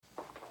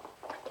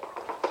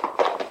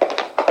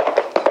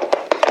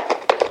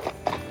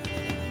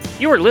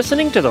You are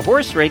listening to the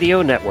Horse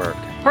Radio Network,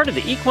 part of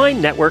the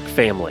Equine Network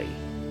family.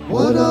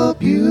 What a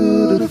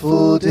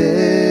beautiful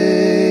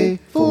day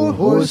for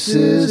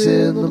horses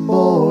in the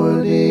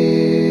morning.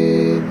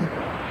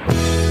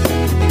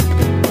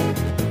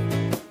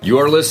 You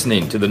are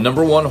listening to the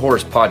number one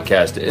horse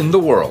podcast in the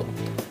world.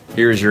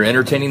 Here is your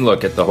entertaining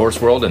look at the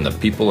horse world and the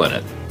people in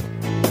it.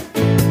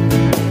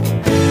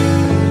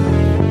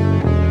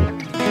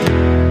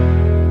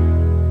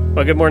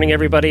 Well, good morning,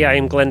 everybody. I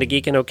am Glenn the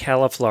Geek in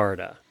Ocala,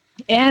 Florida.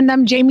 And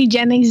I'm Jamie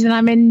Jennings, and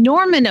I'm in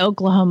Norman,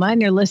 Oklahoma, and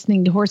you're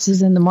listening to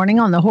Horses in the Morning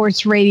on the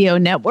Horse Radio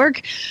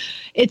Network.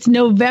 It's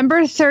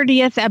November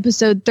 30th,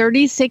 episode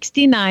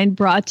 3069,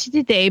 brought to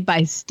you today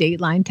by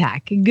State Line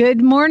Tack.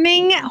 Good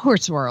morning,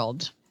 Horse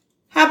World.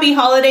 Happy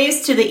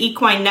holidays to the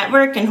Equine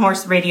Network and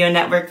Horse Radio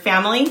Network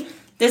family.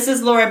 This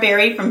is Laura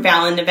Berry from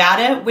Fallon,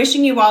 Nevada,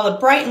 wishing you all a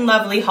bright and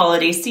lovely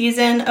holiday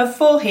season of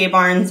full hay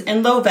barns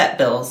and low vet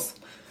bills.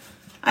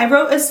 I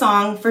wrote a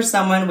song for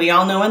someone we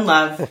all know and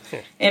love.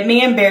 It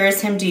may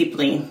embarrass him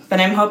deeply, but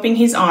I'm hoping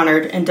he's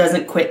honored and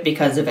doesn't quit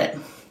because of it.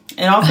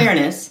 In all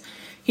fairness,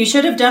 he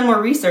should have done more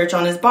research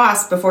on his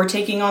boss before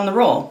taking on the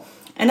role.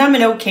 And I'm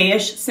an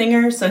okay-ish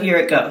singer, so here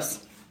it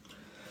goes.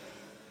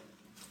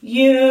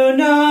 You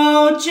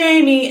know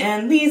Jamie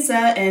and Lisa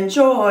and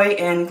Joy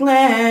and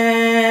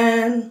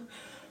Glenn,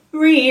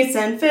 Reese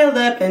and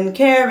Philip and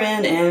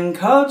Karen and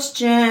Coach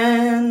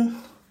Jen.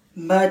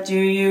 But do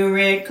you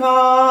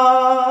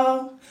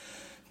recall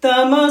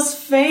the most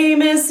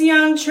famous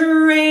young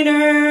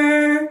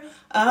trainer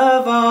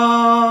of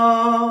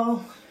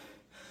all?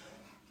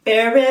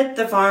 Barrett,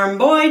 the farm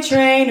boy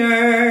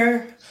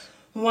trainer,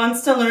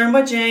 wants to learn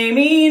what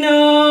Jamie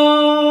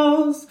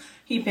knows.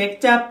 He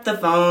picked up the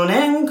phone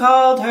and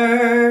called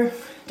her.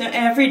 Now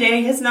every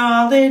day his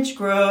knowledge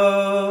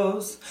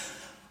grows.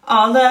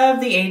 All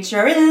of the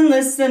HRN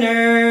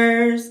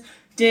listeners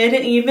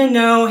didn't even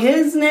know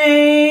his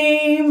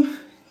name.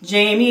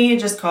 Jamie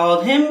just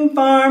called him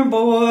Farm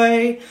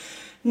Boy.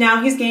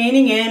 Now he's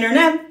gaining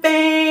internet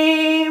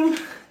fame.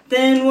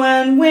 Then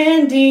one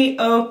windy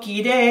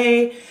oaky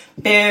day,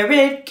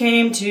 Barrett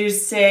came to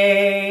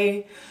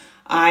say,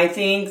 I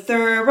think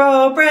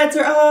thoroughbreds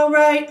are all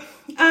right.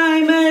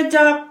 I'm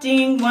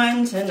adopting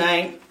one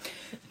tonight.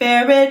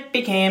 Barrett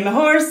became a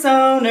horse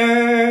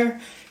owner.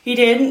 He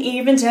didn't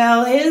even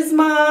tell his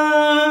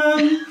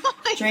mom.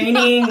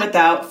 Training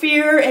without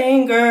fear or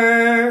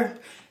anger.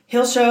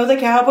 He'll show the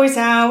cowboys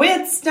how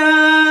it's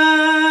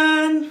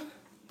done.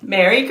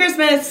 Merry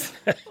Christmas.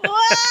 Whoa!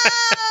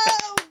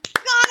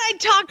 God, I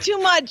talk too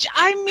much.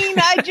 I mean,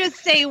 I just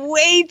say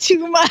way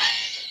too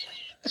much.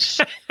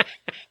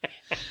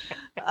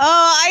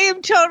 Oh, I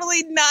am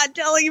totally not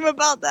telling him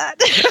about that.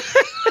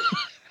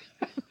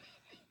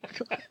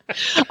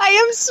 I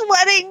am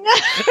sweating.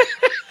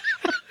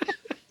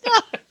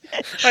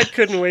 I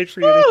couldn't wait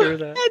for you to hear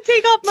that. I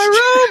take off my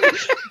robe.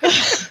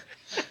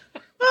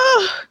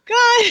 Oh,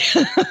 God.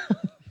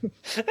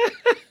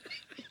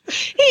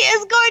 He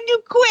is going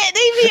to quit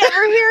if he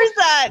ever hears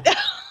that.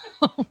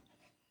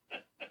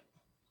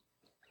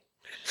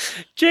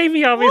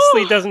 Jamie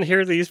obviously doesn't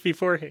hear these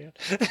beforehand.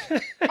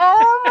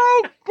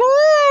 Oh,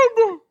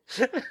 my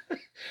God.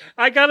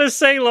 I gotta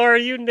say, Laura,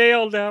 you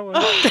nailed that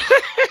one.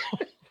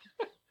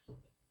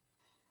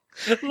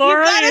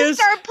 Laura, you gotta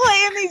start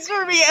playing these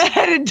for me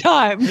ahead of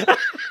time.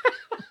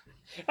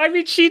 I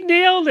mean, she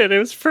nailed it. It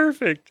was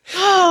perfect.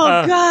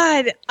 Oh,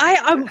 God.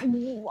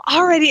 I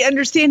already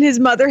understand his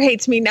mother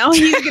hates me. Now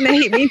he's going to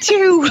hate me,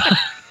 too.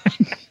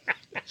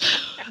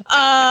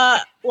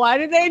 Why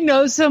do they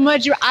know so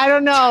much? I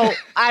don't know.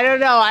 I don't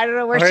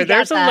know where she got that.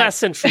 There's a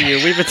lesson for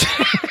you.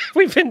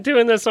 We've been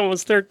doing this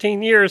almost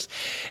 13 years,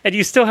 and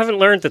you still haven't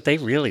learned that they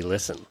really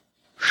listen.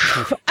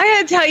 I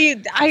gotta tell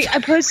you, I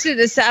posted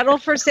a saddle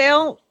for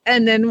sale,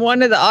 and then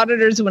one of the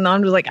auditors went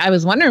on was like, I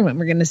was wondering when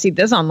we're going to see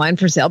this online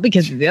for sale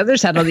because of the other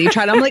saddle that you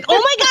tried. I'm like, oh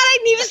my God, I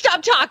need to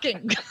stop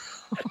talking.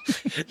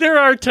 There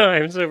are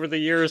times over the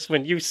years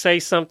when you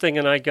say something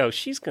and I go,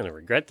 she's going to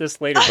regret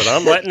this later, but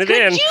I'm letting it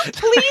in. Could you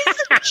please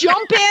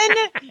jump in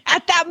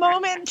at that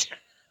moment?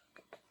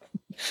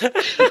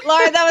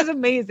 Laura, that was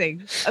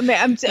amazing.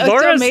 I'm so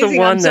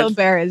amazing. I'm so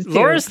embarrassed.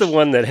 Laura's the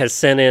one that has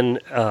sent in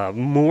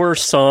more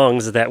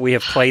songs that we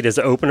have played as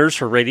openers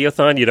for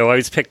Radiothon. You know, I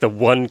always pick the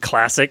one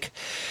classic.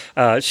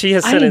 She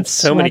has sent in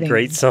so many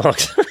great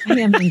songs. I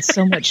am in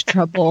so much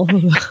trouble.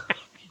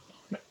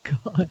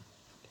 God.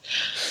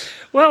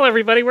 Well,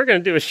 everybody, we're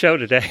going to do a show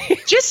today.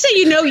 Just so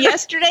you know,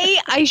 yesterday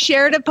I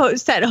shared a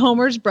post that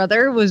Homer's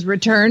brother was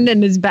returned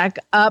and is back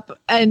up.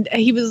 And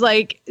he was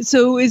like,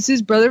 so is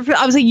his brother?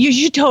 I was like, you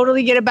should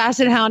totally get a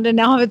Basset Hound and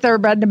now have a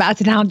thoroughbred and a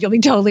Basset Hound. You'll be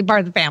totally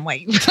part of the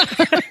family.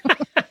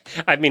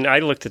 I mean, I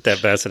looked at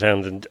that Basset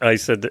Hound and I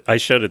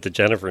showed it to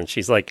Jennifer and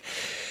she's like,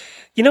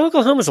 you know,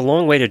 Oklahoma's a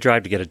long way to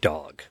drive to get a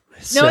dog.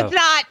 So, no, it's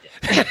not.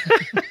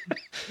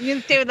 You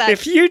can stay with that.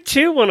 If you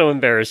too want to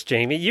embarrass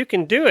Jamie, you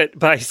can do it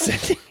by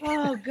sending.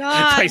 Oh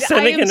God! By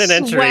sending in an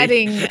entry.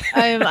 Sweating.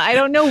 I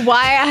don't know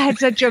why I had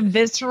such a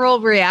visceral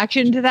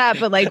reaction to that,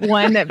 but like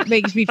one that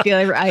makes me feel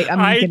like I'm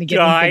going to get.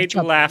 I died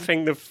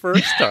laughing the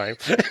first time.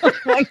 Oh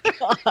my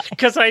God!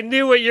 Because I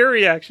knew what your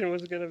reaction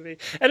was going to be,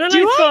 and then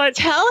do I thought,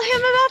 tell him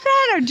about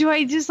that, or do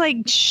I just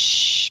like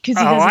shh? Because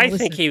I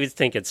think he would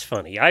think it's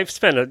funny. I've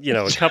spent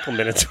a couple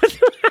minutes with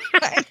him.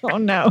 I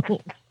don't know.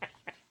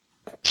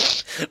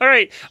 All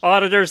right,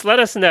 auditors, let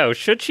us know.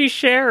 Should she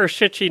share or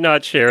should she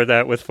not share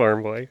that with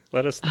Farm Boy?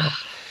 Let us know.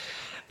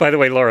 By the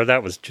way, Laura,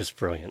 that was just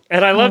brilliant.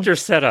 And I loved your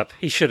setup.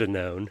 He should have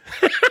known.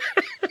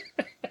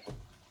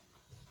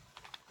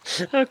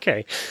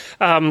 Okay.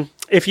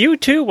 If you,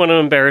 too, want to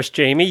embarrass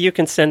Jamie, you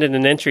can send in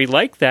an entry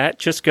like that.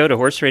 Just go to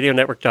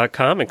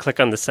horseradionetwork.com and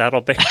click on the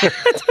saddle banner.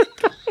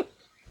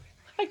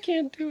 I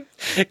can't do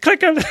it.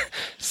 Click on the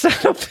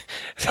saddle.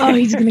 Oh,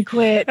 he's going to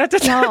quit. At the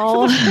top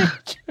No. of the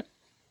page.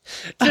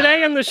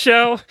 Today on the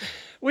show,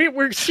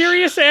 we're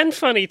serious and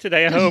funny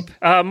today, I hope.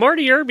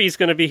 Marty Irby's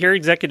going to be here,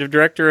 Executive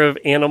Director of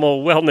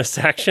Animal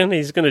Wellness Action.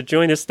 He's going to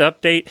join us to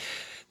update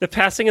the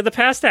passing of the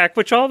PAST Act,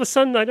 which all of a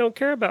sudden I don't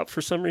care about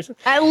for some reason.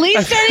 At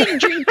least I didn't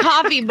drink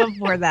coffee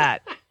before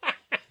that.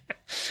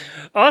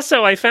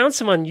 Also, I found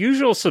some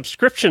unusual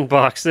subscription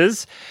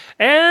boxes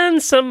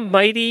and some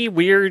mighty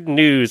weird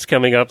news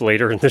coming up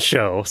later in the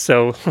show.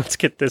 So let's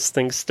get this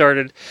thing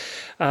started.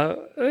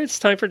 It's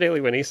time for Daily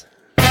Winnies.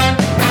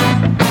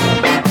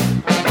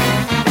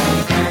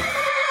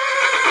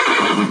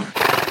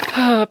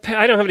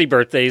 I don't have any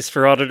birthdays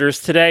for auditors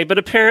today, but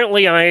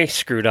apparently I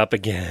screwed up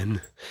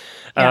again.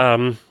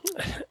 Yeah.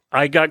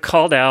 I got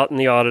called out in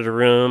the auditor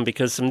room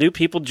because some new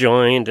people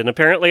joined, and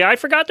apparently I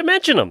forgot to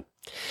mention them.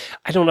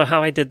 I don't know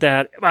how I did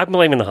that. I'm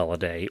blaming the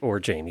holiday or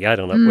Jamie. I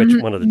don't know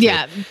which one of the two.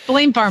 Yeah,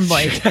 blame Farm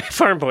Boy.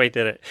 Farm Boy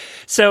did it.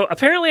 So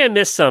apparently I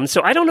missed some.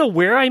 So I don't know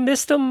where I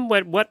missed them,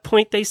 at what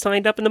point they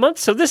signed up in the month.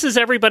 So this is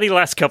everybody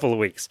last couple of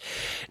weeks.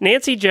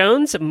 Nancy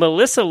Jones,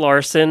 Melissa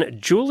Larson,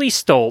 Julie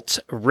Stoltz,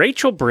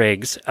 Rachel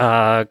Briggs,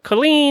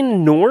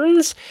 Colleen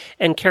Norns,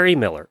 and Carrie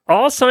Miller.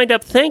 All signed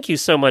up. Thank you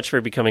so much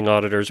for becoming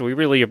auditors. We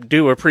really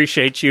do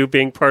appreciate you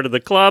being part of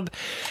the club.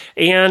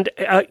 And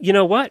you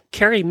know what?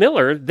 Carrie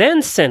Miller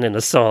then sent in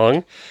a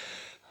song.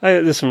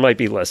 This one might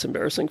be less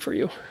embarrassing for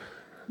you.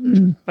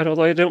 I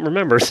don't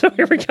remember. So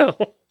here we go.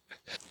 All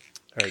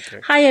right,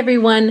 Carrie. Hi,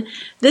 everyone.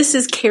 This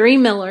is Carrie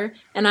Miller,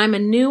 and I'm a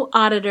new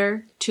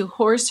auditor to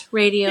Horse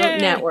Radio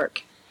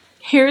Network.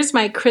 Here's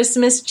my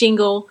Christmas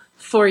jingle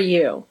for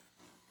you.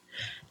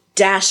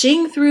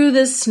 Dashing through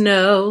the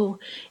snow,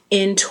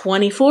 in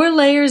 24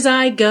 layers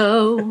I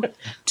go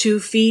to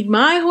feed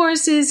my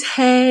horses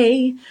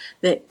hay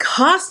that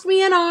cost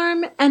me an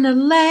arm and a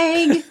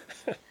leg.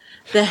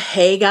 The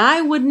hay guy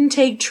wouldn't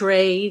take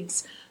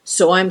trades,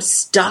 so I'm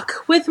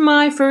stuck with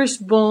my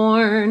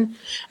firstborn.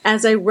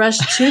 As I rush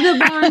to the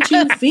barn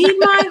to feed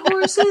my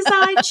horses,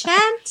 I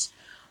chant,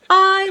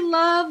 I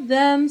love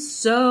them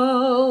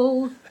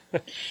so.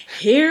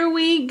 Here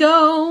we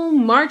go,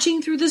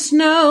 marching through the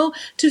snow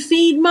to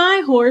feed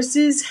my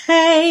horses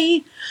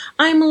hay.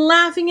 I'm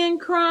laughing and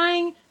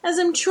crying as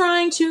I'm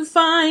trying to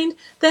find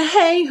the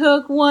hay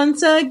hook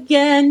once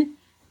again.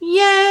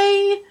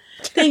 Yay!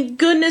 Thank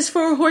goodness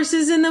for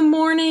horses in the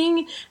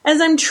morning as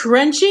I'm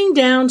trenching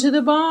down to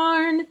the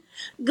barn.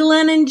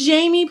 Glenn and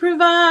Jamie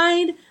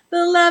provide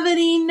the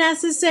levity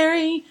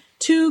necessary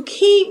to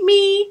keep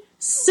me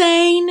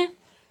sane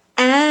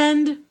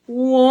and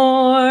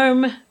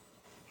warm.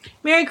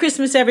 Merry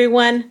Christmas,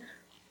 everyone.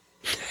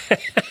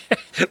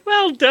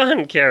 Well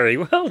done, Carrie.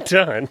 Well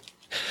done.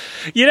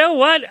 You know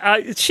what?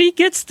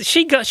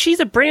 She's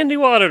a brand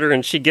new auditor,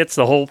 and she gets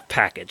the whole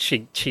package.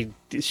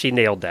 She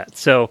nailed that.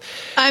 So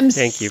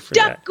thank you for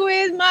that. Stuck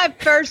with my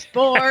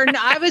firstborn.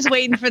 I was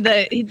waiting for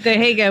the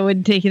hay guy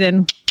would take it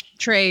in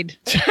trade.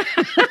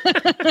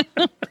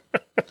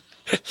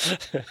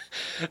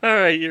 All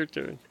right, your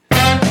turn.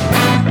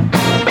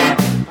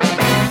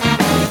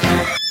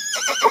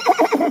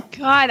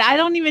 God, I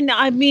don't even.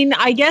 I mean,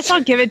 I guess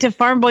I'll give it to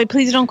Farm Boy.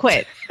 Please don't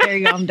quit. There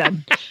you go. I'm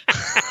done.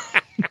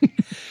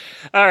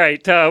 All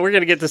right, we're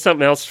going to get to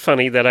something else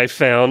funny that I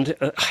found.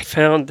 I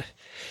found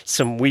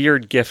some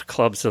weird gift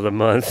clubs of the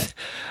month.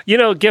 You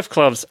know, gift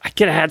clubs, I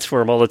get ads for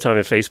them all the time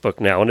on Facebook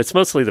now, and it's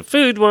mostly the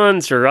food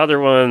ones or other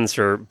ones,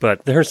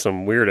 but there's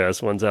some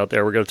weird-ass ones out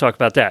there. We're going to talk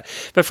about that.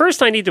 But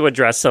first, I need to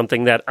address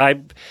something that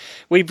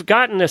we've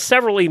gotten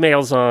several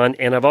emails on,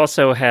 and I've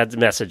also had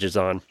messages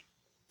on.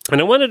 And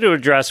I wanted to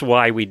address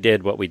why we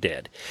did what we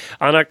did.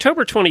 On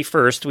October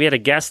 21st, we had a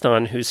guest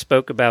on who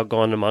spoke about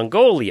going to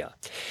Mongolia.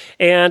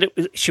 And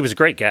she was a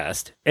great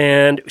guest.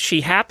 And she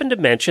happened to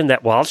mention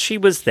that while she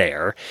was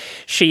there,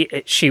 she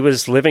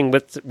was living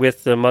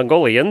with the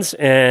Mongolians,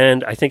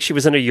 and I think she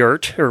was in a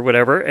yurt or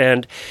whatever,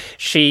 and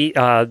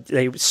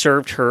they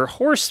served her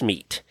horse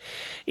meat.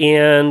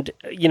 And,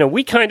 you know,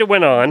 we kind of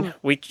went on.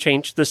 We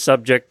changed the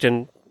subject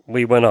and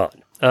we went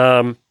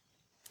on.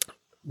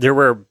 there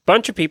were a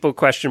bunch of people who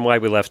questioned why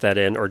we left that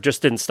in or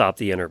just didn't stop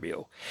the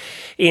interview.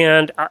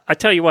 And I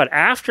tell you what,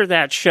 after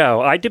that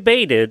show, I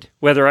debated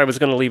whether I was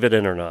going to leave it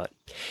in or not.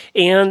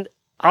 And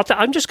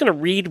I'm just going to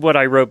read what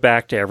I wrote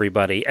back to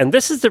everybody. And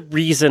this is the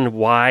reason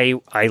why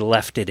I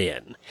left it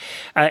in.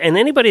 And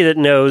anybody that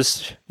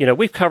knows,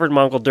 we've covered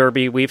Mongol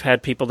Derby. We've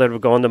had people that have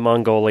gone to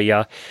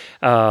Mongolia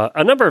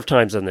a number of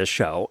times on this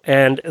show.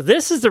 And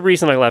this is the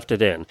reason I left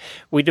it in.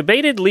 We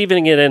debated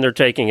leaving it in or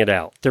taking it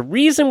out. The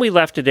reason we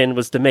left it in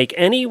was to make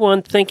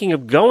anyone thinking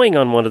of going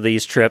on one of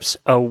these trips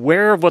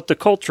aware of what the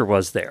culture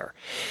was there.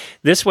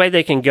 This way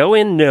they can go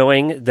in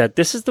knowing that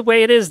this is the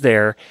way it is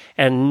there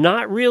and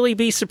not really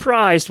be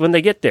surprised when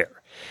they get there.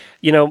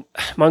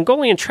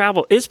 Mongolian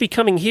travel is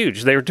becoming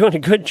huge. They're doing a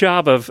good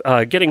job of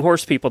getting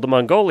horse people to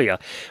Mongolia,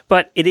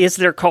 but it is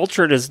their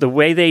culture. It is the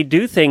way they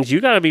do things.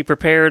 You got to be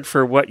prepared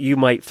for what you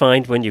might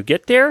find when you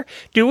get there.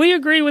 Do we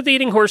agree with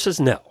eating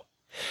horses? No.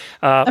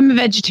 I'm a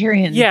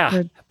vegetarian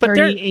for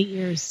 38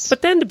 years.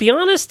 But then, to be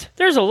honest,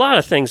 there's a lot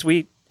of things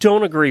we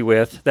don't agree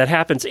with that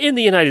happens in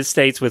the United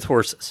States with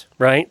horses,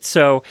 right?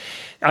 So,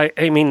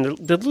 I mean,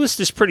 the list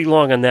is pretty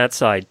long on that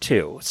side,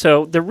 too.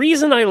 So the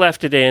reason I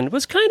left it in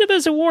was kind of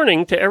as a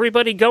warning to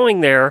everybody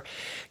going there.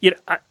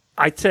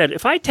 I said,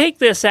 if I take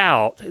this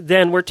out,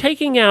 then we're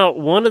taking out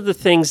one of the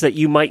things that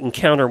you might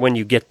encounter when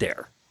you get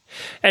there.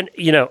 And,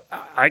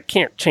 I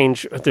can't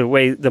change the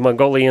way the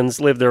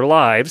Mongolians live their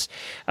lives,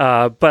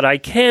 but I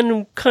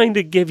can kind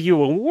of give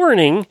you a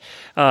warning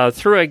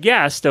through a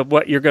guest of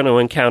what you're going to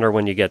encounter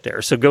when you get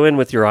there. So go in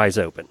with your eyes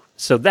open.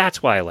 So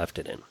that's why I left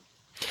it in.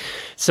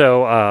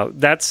 So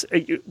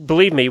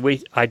believe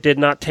me, I did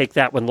not take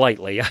that one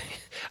lightly.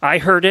 I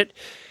heard it.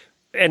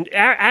 And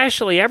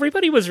actually,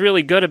 everybody was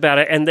really good about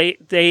it, and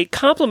they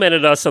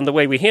complimented us on the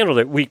way we handled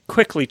it. We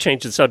quickly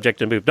changed the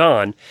subject and moved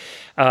on.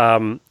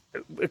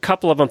 A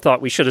couple of them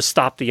thought we should have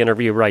stopped the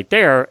interview right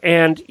there.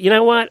 And you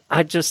know what?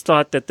 I just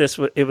thought that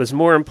it was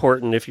more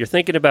important. If you're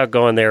thinking about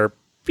going there,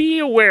 be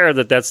aware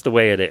that that's the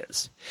way it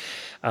is.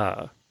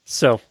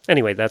 So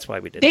anyway, that's why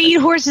we did They that. eat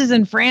horses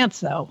in France,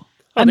 though.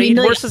 They eat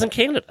horses in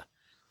Canada.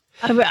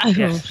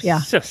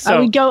 Yeah. So,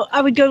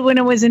 I would go when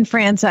I was in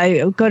France.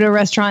 I would go to a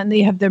restaurant and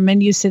they have their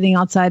menu sitting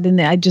outside, and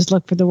I just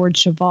look for the word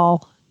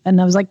cheval, and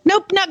I was like,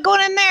 nope, not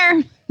going in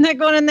there. Not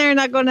going in there,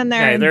 not going in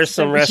there. Hey, there's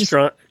some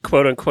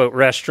quote unquote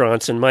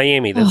restaurants in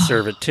Miami that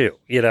serve it too,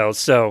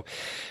 So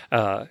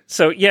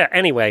yeah,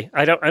 anyway,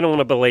 I don't want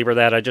to belabor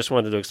that. I just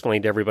wanted to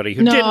explain to everybody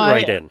who didn't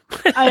write in.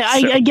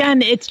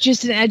 Again, it's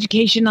just an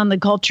education on the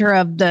culture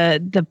of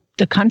the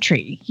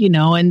country,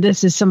 and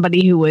this is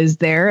somebody who was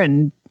there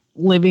and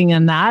living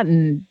in that.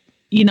 And,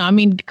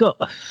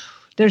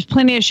 there's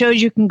plenty of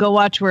shows you can go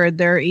watch where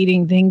they're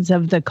eating things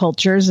of the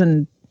cultures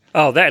and.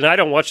 Oh, and I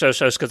don't watch those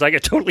shows because I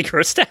get totally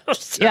grossed out.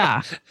 So.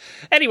 Yeah.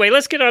 Anyway,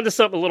 let's get on to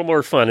something a little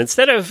more fun.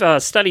 Instead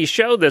of study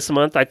show this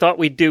month, I thought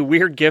we'd do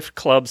weird gift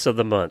clubs of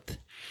the month.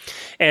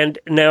 And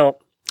now,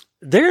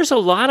 there's a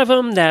lot of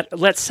them that,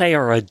 let's say,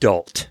 are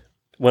adult.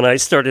 When I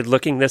started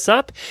looking this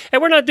up,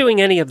 and we're not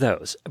doing any of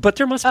those, but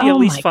there must be at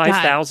least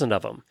 5,000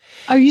 of them.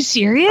 Are you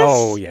serious?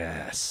 Oh,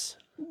 yes.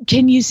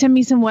 Can you send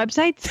me some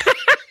websites?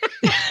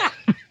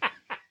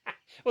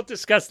 We'll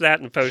discuss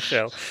that in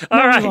post-show.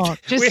 All right.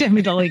 Just send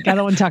me the link. I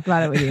don't want to talk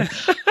about it with you.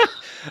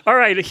 All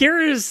right. Here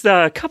is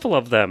a couple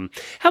of them.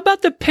 How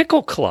about the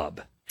Pickle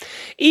Club?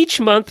 Each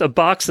month, a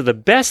box of the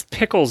best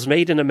pickles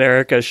made in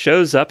America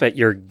shows up at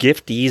your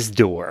giftee's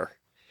door.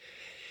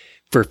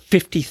 For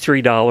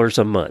 $53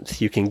 a month,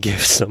 you can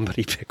give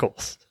somebody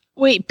pickles.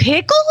 Wait,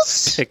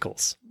 pickles?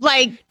 Pickles.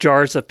 Like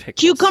jars of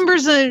pickles.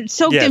 Cucumbers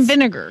soaked in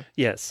vinegar.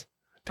 Yes.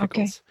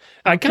 Pickles.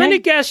 Okay. I kind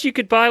of guess you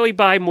could probably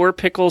buy more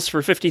pickles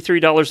for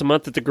 $53 a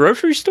month at the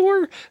grocery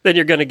store than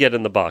you're going to get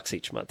in the box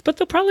each month. But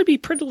they'll probably be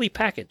prettily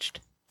packaged.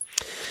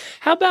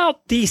 How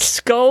about the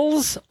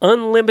Skulls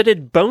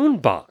Unlimited Bone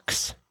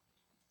Box?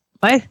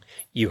 What?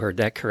 You heard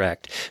that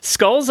correct.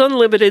 Skulls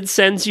Unlimited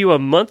sends you a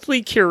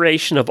monthly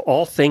curation of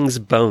all things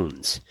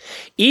bones.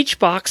 Each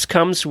box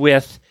comes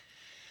with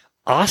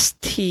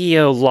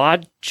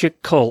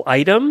osteological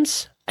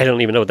items. I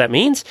don't even know what that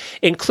means,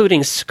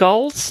 including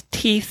skulls,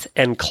 teeth,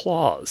 and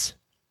claws.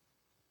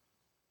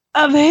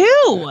 Of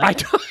who?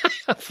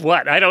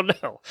 What? I don't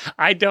know.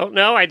 I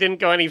didn't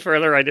go any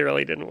further. I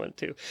really didn't want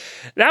to.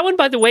 That one,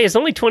 by the way, is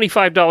only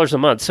 $25 a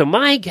month. So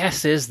my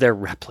guess is they're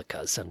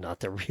replicas and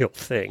not the real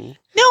thing.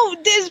 No,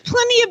 there's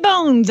plenty of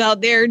bones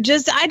out there.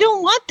 Just, I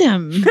don't want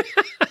them.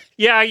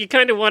 Yeah, you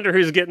kind of wonder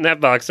who's getting that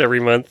box every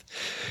month.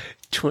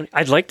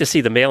 I'd like to see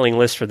the mailing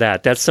list for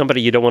that. That's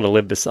somebody you don't want to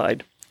live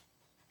beside.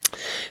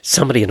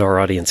 Somebody in our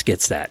audience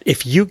gets that.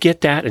 If you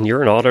get that and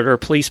you're an auditor,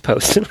 please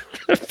post it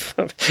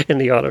in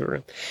the auditor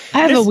room.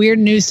 I have a weird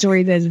news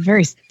story that's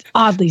very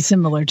oddly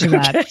similar to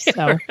that. Okay,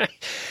 so right.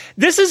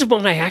 This is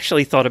one I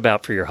actually thought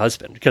about for your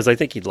husband because I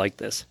think he'd like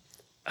this.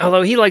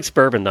 Although he likes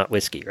bourbon, not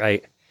whiskey,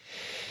 right?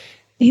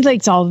 He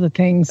likes all the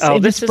things.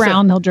 If it's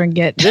brown, he'll drink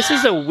it. This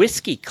is a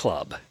whiskey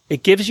club.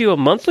 It gives you a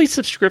monthly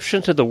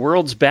subscription to the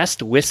world's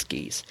best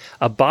whiskeys.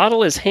 A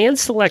bottle is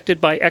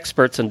hand-selected by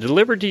experts and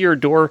delivered to your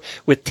door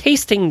with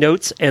tasting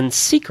notes and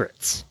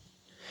secrets.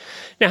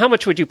 Now, how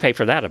much would you pay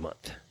for that a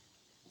month?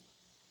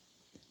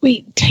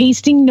 Wait,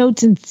 tasting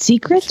notes and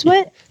secrets?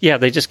 What? Yeah,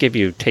 they just give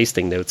you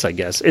tasting notes, I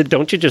guess.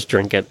 Don't you just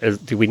drink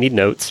it? Do we need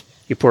notes?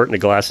 You pour it in a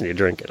glass and you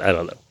drink it. I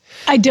don't know.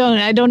 I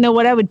don't know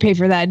what I would pay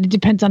for that. It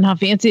depends on how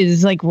fancy it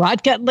is. Like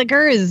rot gut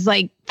liquor is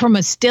like from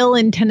a still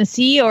in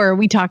Tennessee, or are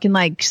we talking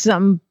like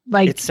some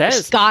like It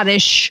says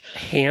Scottish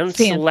hand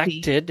fancy?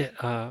 selected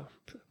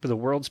for the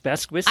world's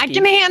best whiskey. I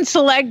can hand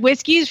select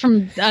whiskeys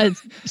from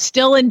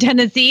still in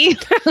Tennessee.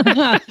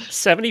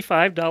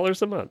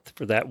 $75 a month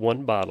for that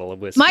one bottle of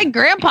whiskey. My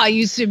grandpa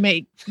used to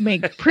make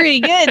pretty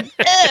good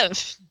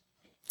stuff.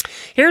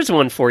 Here's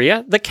one for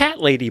you, the Cat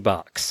Lady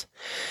Box.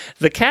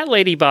 The Cat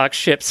Lady Box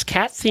ships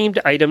cat-themed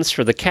items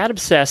for the cat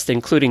obsessed,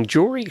 including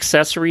jewelry,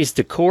 accessories,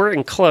 decor,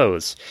 and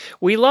clothes.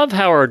 We love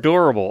how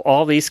adorable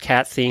all these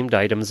cat-themed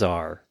items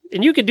are.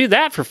 And you can do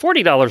that for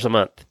 $40 a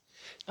month.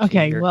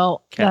 Okay,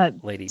 well, Cat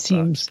that Lady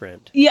seems... Box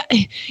friend. Yeah,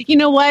 you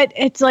know what?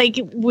 It's like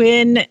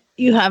when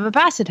you have a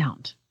basset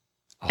hound.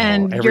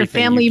 And your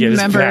family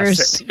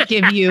members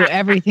give you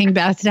everything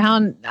basset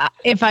hound.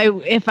 If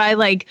I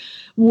like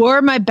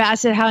wore my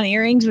basset hound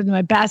earrings with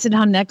my basset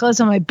hound necklace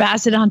on my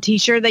basset hound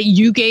t-shirt that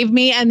you gave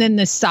me, and then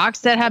the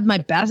socks that have my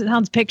basset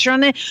hound's picture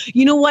on it,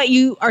 you know what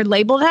you are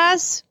labeled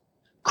as?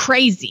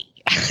 Crazy.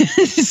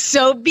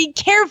 So be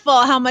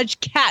careful how much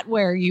cat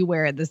wear you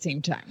wear at the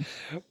same time.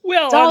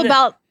 Well,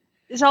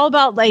 it's all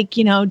about like,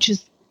 you know,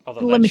 just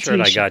although that shirt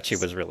I got you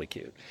was really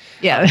cute.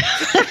 Yeah,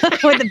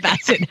 with the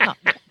basset hound.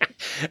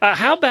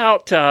 How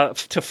about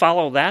to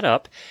follow that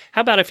up?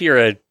 How about if you're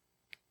a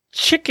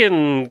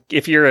chicken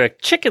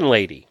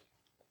lady?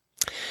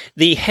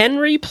 The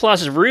Henry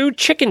plus Roo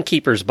Chicken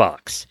Keepers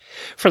box.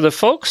 For the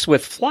folks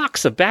with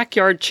flocks of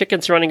backyard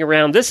chickens running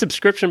around, this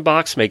subscription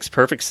box makes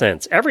perfect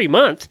sense. Every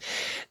month,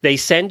 they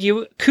send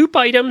you coop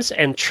items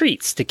and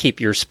treats to keep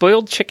your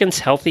spoiled chickens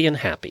healthy and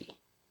happy.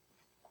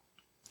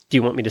 Do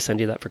you want me to send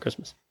you that for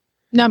Christmas?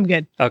 No, I'm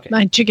good. Okay.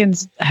 My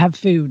chickens have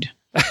food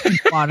and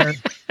water.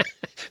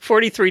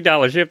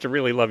 $43. You have to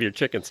really love your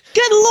chickens.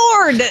 Good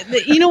Lord.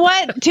 You know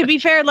what? To be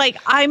fair, like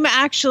I'm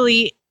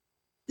actually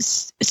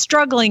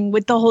struggling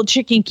with the whole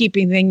chicken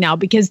keeping thing now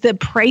because the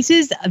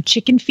prices of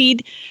chicken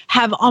feed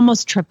have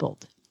almost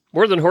tripled.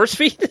 More than horse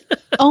feed?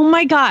 Oh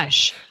my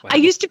gosh. Wow. I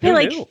used to pay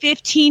like knew?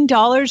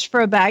 $15 for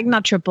a bag,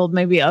 not tripled,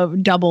 maybe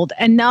doubled.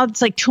 And now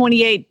it's like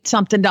 $28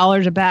 something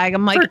a bag.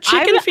 I'm like, for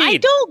chicken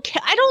feed.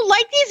 I don't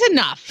like these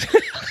enough.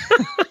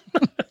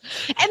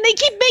 And they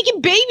keep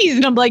making babies.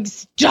 And I'm like,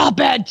 stop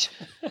it.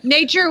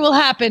 Nature will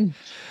happen.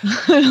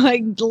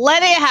 Like,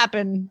 let it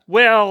happen.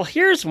 Well,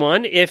 here's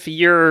one. If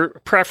your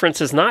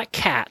preference is not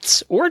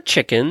cats or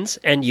chickens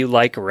and you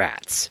like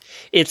rats,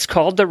 it's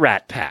called the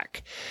Rat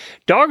Pack.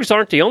 Dogs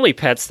aren't the only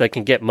pets that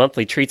can get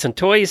monthly treats and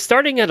toys.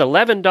 Starting at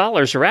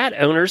 $11, rat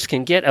owners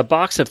can get a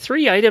box of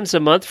 3 items a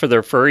month for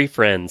their furry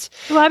friends.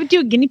 Well, I would do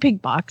a guinea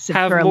pig box for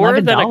Have $11.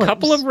 more than a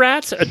couple of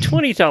rats? A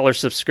 $20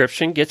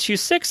 subscription gets you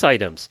 6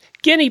 items.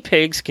 Guinea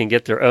pigs can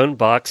get their own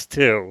box,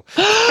 too.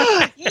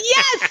 Yes!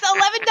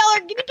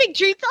 $11 guinea pig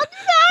treats. I'll do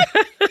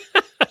that.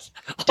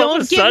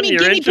 Don't give me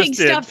guinea pig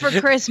stuff for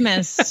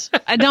Christmas.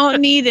 I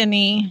don't need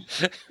any.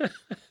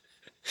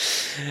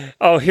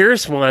 Oh,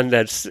 here's one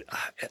that's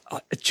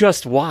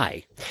just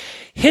why.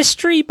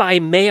 History by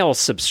mail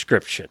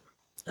subscription.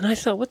 And I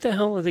thought, what the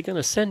hell are they going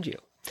to send you?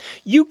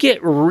 You get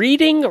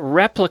reading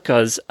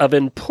replicas of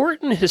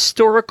important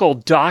historical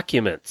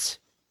documents.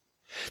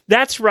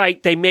 That's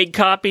right. They make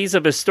copies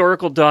of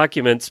historical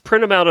documents,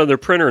 print them out on their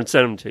printer, and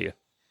send them to you.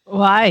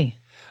 Why?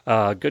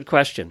 Good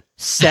question.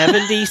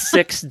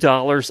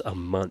 $76 a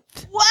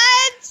month. What?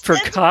 For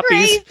That's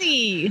copies.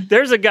 Crazy.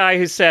 There's a guy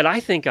who said,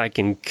 I think I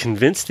can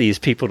convince these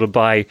people to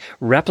buy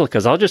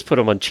replicas. I'll just put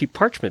them on cheap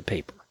parchment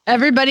paper.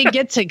 Everybody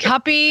gets a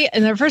copy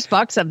in their first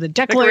box of the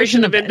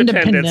Declaration of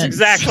Independence.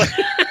 Exactly.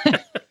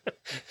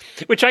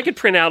 Which I could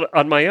print out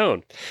on my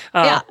own.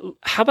 Yeah.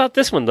 How about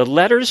this one? The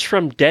Letters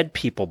from Dead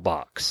People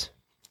box.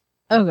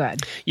 Oh,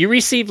 God. You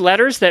receive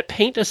letters that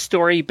paint a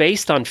story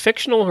based on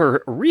fictional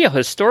or real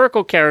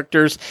historical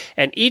characters,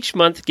 and each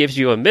month gives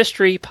you a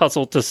mystery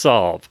puzzle to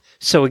solve.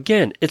 So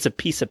again, it's a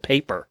piece of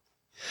paper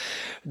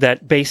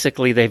that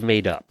basically they've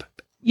made up.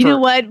 You know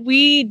what?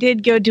 We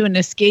did go to an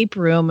escape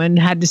room and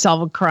had to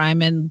solve a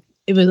crime, and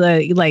it was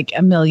like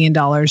 $1 million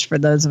for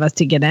those of us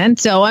to get in.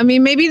 So, I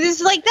mean, maybe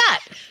this is like that.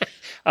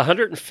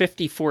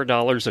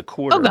 $154 a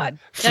quarter. Oh, God.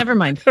 Never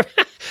mind.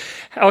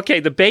 Okay,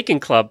 the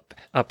Bacon Club.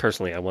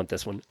 Personally, I want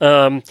this one,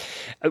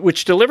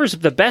 which delivers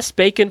the best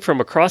bacon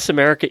from across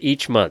America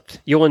each month.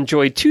 You'll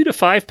enjoy 2 to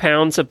 5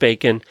 pounds of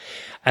bacon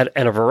and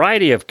a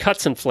variety of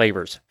cuts and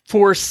flavors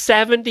for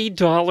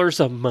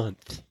 $70 a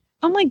month.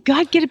 Oh, my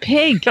God. Get a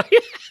pig.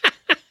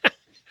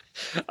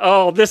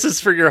 Oh, this is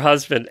for your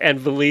husband.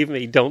 And believe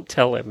me, don't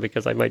tell him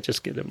because I might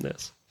just get him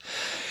this.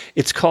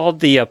 It's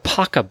called the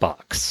Paca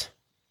Box.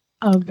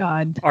 Oh,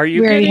 God. Are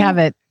you We already kidding? have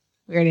it.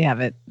 We already have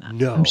it.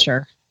 No. I'm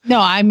sure. No,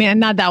 I mean,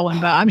 not that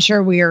one, but I'm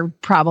sure we are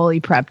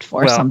probably prepped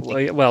for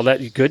something. Well,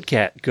 that good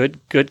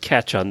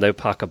catch on the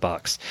Paca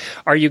Box.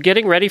 Are you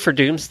getting ready for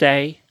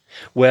Doomsday?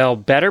 Well,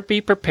 better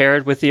be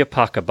prepared with the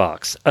Apoca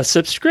Box, a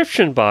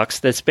subscription box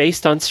that's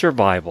based on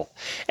survival.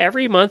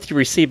 Every month you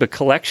receive a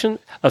collection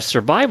of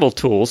survival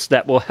tools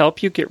that will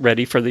help you get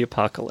ready for the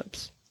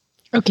apocalypse.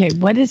 Okay,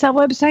 what is that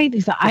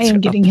website? I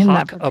am getting him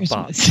that for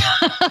Christmas.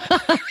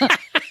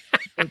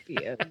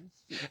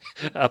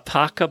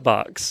 Apoca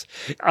Box.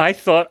 I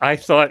thought,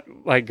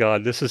 my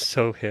God, this is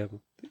so him.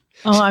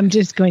 Oh, I'm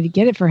just going to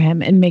get it for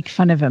him and make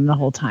fun of him the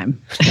whole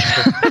time.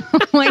 Oh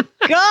my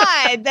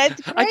God,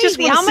 that's crazy. I just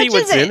want to see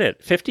what's in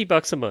it.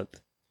 $50 a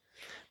month.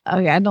 Oh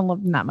yeah, I don't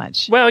love them that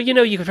much. Well,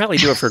 you could probably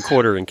do it for a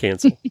quarter and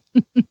cancel.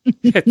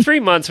 3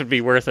 months would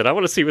be worth it. I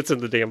want to see what's in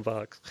the damn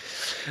box.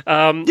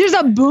 There's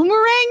a boomerang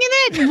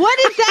in it? What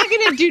is that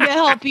going to do to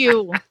help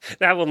you?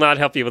 That will not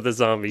help you with the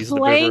zombies.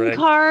 Playing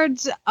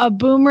cards, a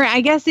boomerang.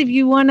 I guess if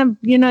you want to,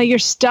 you're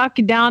stuck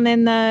down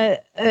in the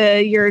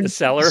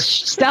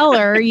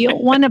cellar, you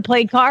want to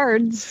play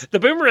cards. The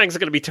boomerang's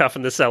going to be tough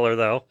in the cellar,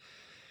 though.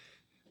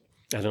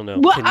 I don't know.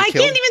 Well, I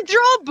can't even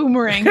throw a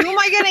boomerang. Who am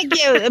I going to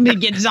get? Let me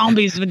get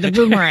zombies with the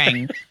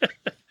boomerang.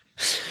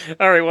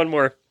 All right, one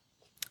more.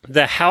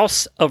 The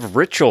House of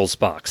Rituals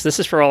box.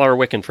 This is for all our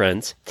Wiccan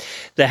friends.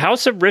 The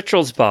House of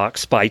Rituals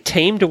box by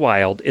Tamed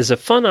Wild is a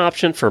fun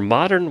option for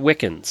modern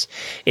Wiccans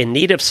in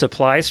need of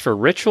supplies for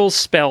rituals,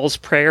 spells,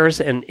 prayers,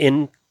 and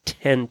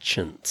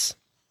intentions.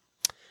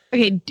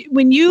 Okay,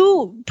 when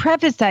you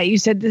preface that, you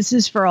said this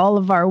is for all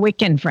of our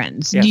Wiccan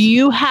friends. Yes. Do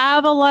you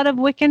have a lot of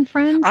Wiccan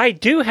friends? I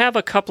do have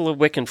a couple of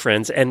Wiccan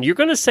friends, and you're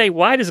going to say,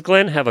 why does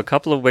Glenn have a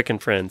couple of Wiccan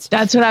friends?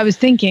 That's what I was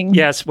thinking.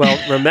 Yes, well,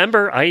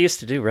 remember, I used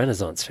to do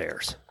Renaissance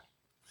fairs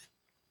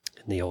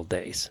in the old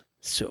days.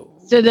 So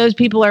those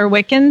people are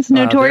Wiccans,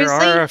 notoriously?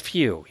 There are a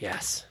few,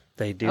 yes.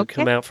 They do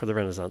come out for the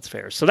Renaissance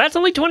fairs. So that's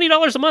only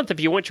 $20 a month if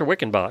you want your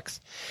Wiccan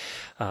box.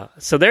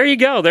 So there you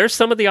go. There's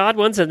some of the odd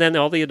ones, and then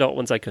all the adult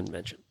ones I couldn't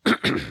mention.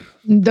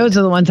 Those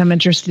are the ones I'm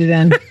interested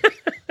in.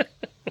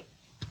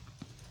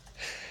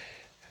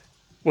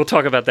 We'll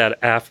talk about that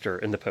after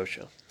in the post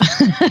show.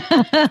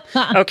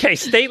 Okay,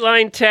 State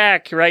Line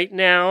Tack right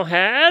now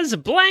has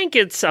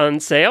blankets on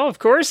sale, of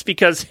course,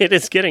 because it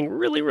is getting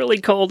really, really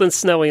cold and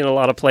snowy in a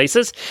lot of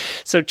places.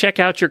 So check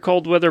out your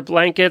cold weather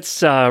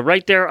blankets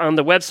right there on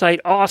the website.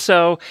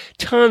 Also,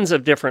 tons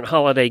of different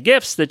holiday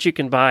gifts that you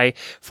can buy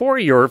for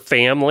your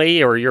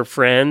family or your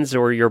friends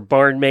or your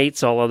barn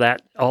mates, all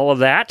of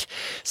that.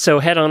 So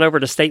head on over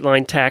to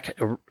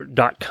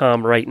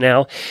statelinetack.com right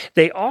now.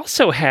 They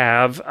also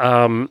have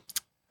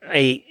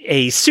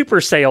a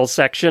super sales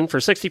section for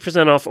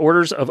 60% off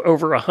orders of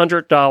over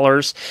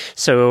 $100,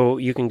 so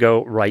you can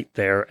go right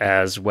there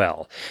as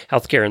well.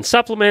 Healthcare and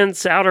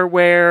supplements,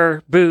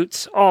 outerwear,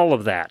 boots, all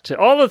of that.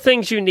 All the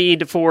things you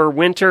need for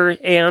winter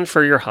and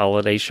for your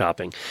holiday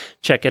shopping.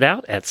 Check it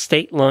out at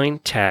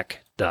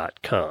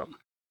statelinetack.com.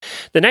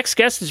 The next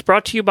guest is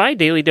brought to you by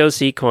Daily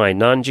Dose Equine,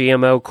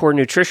 non-GMO core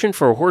nutrition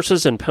for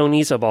horses and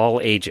ponies of all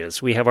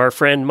ages. We have our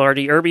friend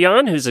Marty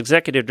Urbion, who's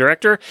Executive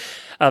Director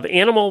of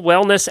Animal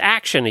Wellness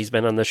Action. He's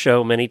been on the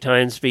show many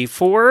times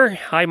before.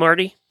 Hi,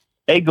 Marty.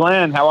 Hey,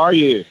 Glenn. How are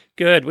you?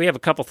 Good. We have a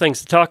couple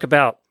things to talk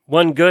about.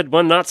 One good,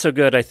 one not so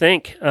good, I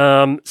think.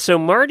 So,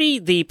 Marty,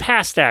 the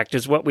PAST Act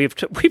is what we've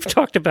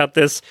talked about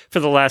this for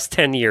the last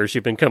 10 years.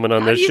 You've been coming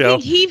on this show. How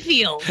do you think he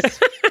feels?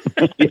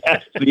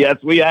 Yes,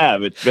 we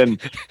have. It's been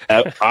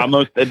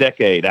almost a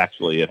decade,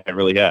 actually. It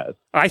really has.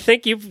 I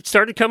think you've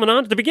started coming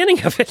on at the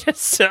beginning of it.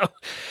 So,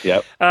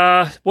 yep.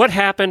 What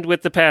happened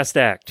with the PAST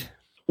Act?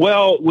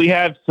 Well, we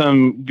have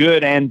some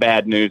good and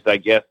bad news, I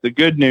guess. The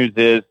good news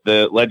is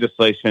the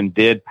legislation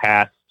did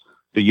pass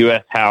the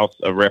U.S. House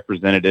of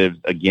Representatives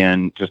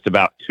again just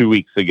about 2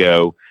 weeks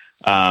ago.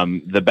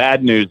 The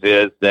bad news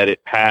is that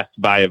it passed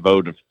by a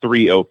vote of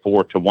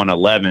 304 to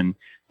 111,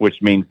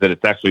 which means that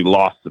it's actually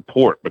lost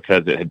support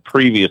because it had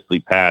previously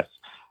passed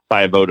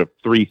by a vote of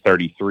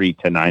 333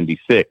 to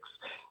 96.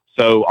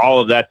 So all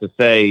of that to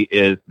say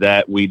is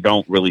that we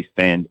don't really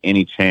stand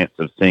any chance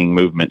of seeing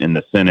movement in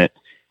the Senate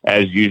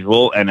as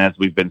usual. And as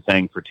we've been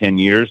saying for 10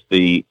 years,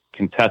 the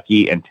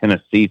Kentucky and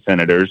Tennessee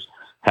senators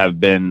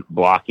have been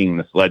blocking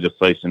this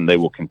legislation. They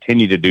will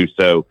continue to do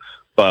so,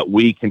 but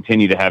we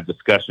continue to have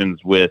discussions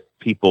with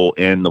people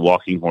in the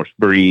walking horse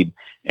breed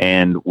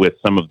and with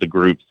some of the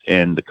groups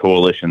in the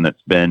coalition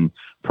that's been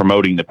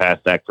promoting the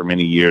PAST Act for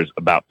many years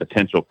about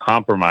potential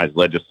compromise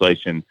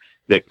legislation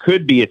that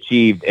could be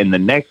achieved in the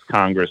next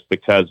Congress,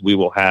 because we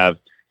will have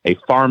a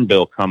farm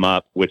bill come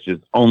up, which is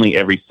only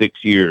every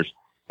 6 years.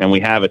 And we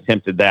have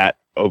attempted that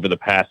over the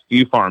past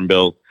few farm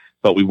bills,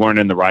 but we weren't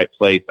in the right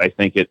place. I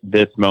think at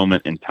this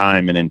moment in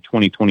time and in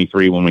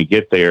 2023, when we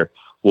get there,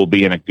 we'll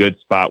be in a good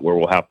spot where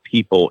we'll have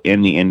people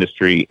in the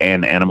industry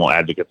and animal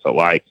advocates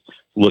alike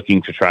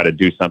looking to try to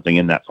do something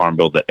in that farm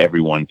bill that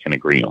everyone can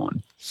agree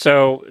on.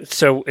 So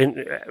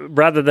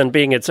rather than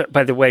being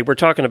by the way, we're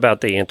talking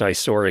about the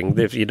anti-soring.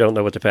 If you don't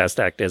know what the PAST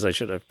Act is, I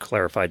should have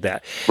clarified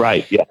that.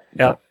 Right,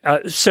 yeah.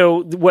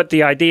 So what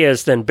the idea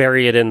is then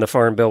bury it in the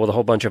farm bill with a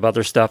whole bunch of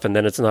other stuff, and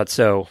then it's not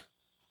so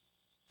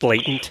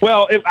blatant?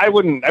 Well, I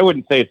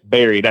wouldn't say it's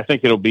buried. I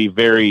think it'll be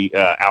very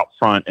out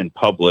front and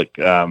public.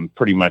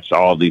 Pretty much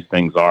all of these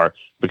things are,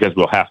 because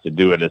we'll have to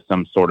do it as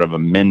some sort of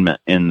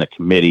amendment in the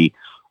committee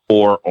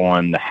or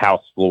on the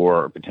House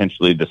floor or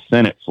potentially the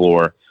Senate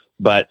floor.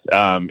 But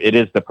it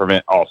is the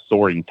prevent all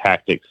sorting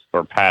tactics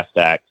for past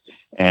acts.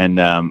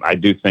 And I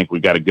do think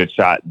we've got a good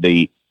shot.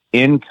 The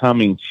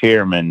incoming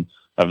chairman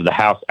of the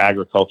House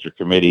Agriculture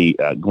Committee,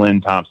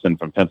 Glenn Thompson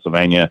from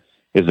Pennsylvania,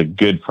 is a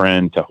good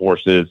friend to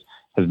horses,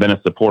 has been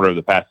a supporter of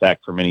the PAST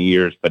Act for many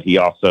years, but he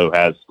also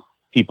has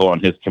people on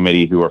his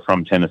committee who are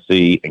from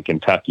Tennessee and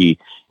Kentucky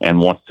and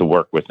wants to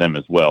work with them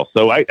as well.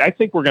 So I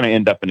think we're going to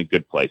end up in a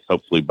good place,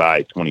 hopefully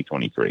by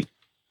 2023.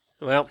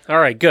 Well, all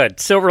right, good.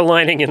 Silver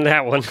lining in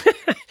that one.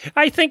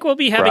 I think we'll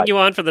be having you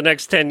on for the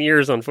next 10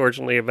 years,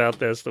 unfortunately, about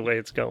this, the way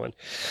it's going.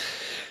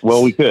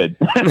 Well, we could.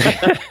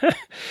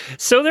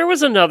 So there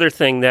was another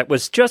thing that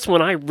was just,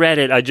 when I read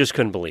it, I just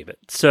couldn't believe it.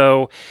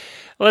 So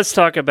let's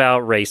talk about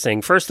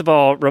racing. First of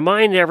all,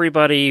 remind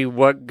everybody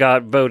what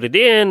got voted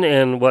in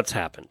and what's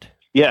happened.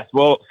 Yes.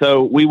 Well,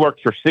 so we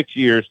worked for 6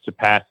 years to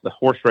pass the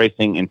Horse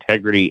Racing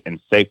Integrity and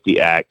Safety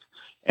Act,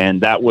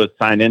 and that was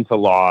signed into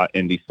law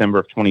in December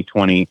of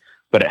 2020,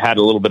 but it had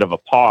a little bit of a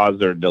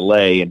pause or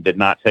delay and did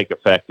not take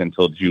effect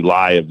until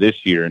July of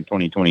this year in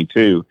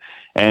 2022.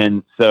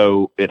 And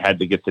so it had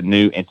to get the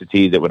new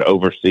entity that would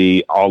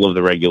oversee all of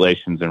the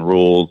regulations and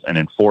rules and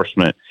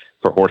enforcement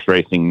for horse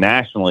racing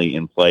nationally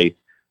in place.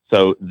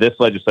 So this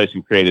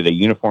legislation created a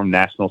uniform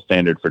national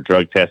standard for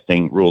drug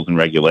testing rules and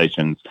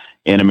regulations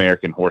in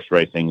American horse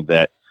racing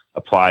that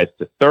applies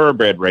to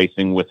thoroughbred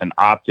racing with an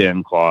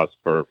opt-in clause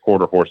for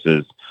quarter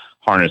horses,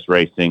 harness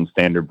racing,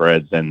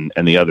 standardbreds, and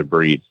the other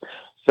breeds.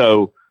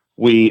 So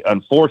we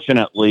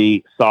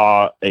unfortunately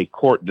saw a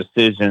court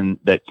decision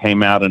that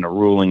came out in a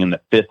ruling in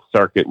the Fifth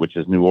Circuit, which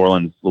is New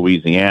Orleans,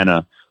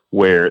 Louisiana,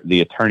 where the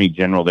Attorney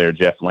General there,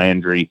 Jeff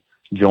Landry,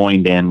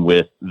 joined in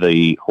with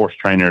the horse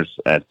trainers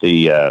at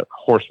the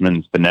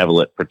Horsemen's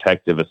Benevolent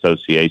Protective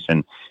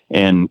Association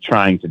in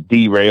trying to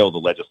derail the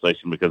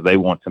legislation because they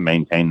want to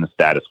maintain the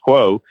status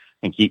quo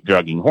and keep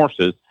drugging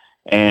horses.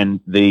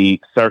 And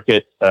the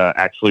circuit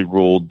actually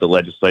ruled the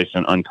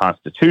legislation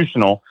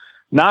unconstitutional,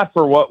 not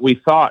for what we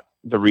thought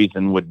the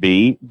reason would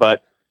be,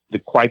 but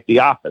quite the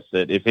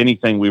opposite. If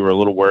anything, we were a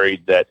little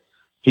worried that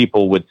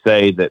people would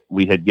say that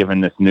we had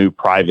given this new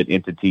private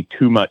entity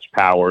too much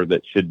power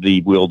that should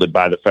be wielded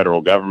by the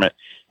federal government.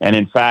 And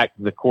in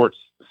fact, the courts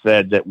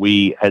said that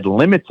we had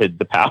limited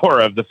the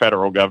power of the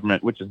federal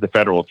government, which is the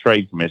Federal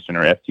Trade Commission,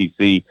 or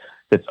FTC,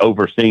 that's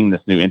overseeing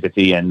this new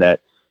entity, and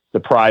that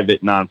the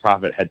private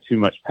nonprofit had too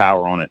much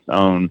power on its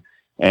own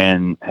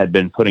and had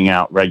been putting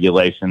out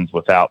regulations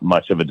without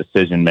much of a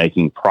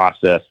decision-making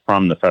process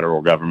from the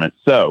federal government.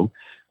 So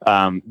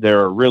there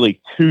are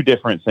really two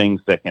different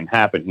things that can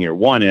happen here.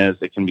 One is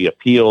it can be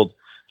appealed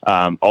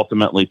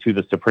ultimately to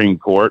the Supreme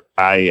Court.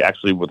 I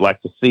actually would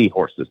like to see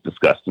horses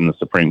discussed in the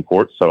Supreme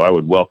Court, so I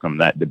would welcome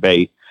that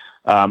debate.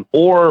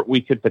 Or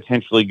we could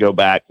potentially go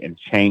back and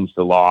change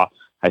the law.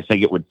 I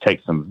think it would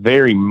take some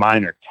very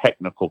minor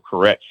technical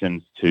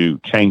corrections to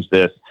change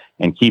this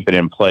and keep it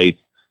in place.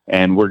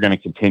 And we're going to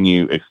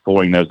continue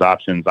exploring those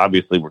options.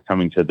 Obviously, we're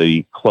coming to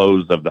the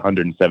close of the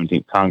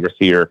 117th Congress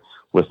here,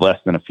 with less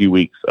than a few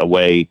weeks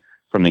away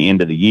from the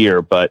end of the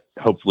year. But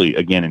hopefully,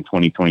 again, in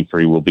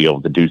 2023, we'll be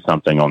able to do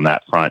something on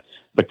that front,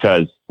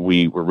 because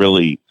we were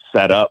really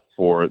set up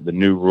for the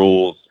new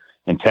rules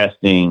and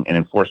testing and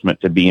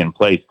enforcement to be in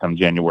place come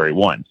January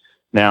 1.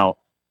 Now,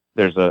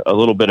 there's a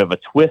little bit of a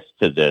twist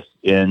to this,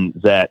 in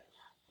that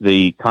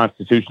the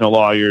constitutional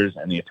lawyers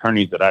and the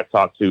attorneys that I've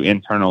talked to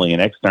internally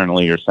and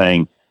externally are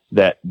saying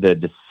that the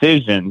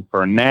decision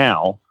for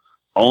now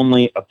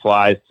only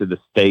applies to the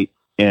states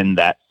in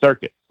that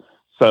circuit.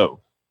 So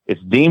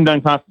it's deemed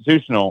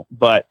unconstitutional,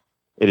 but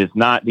it is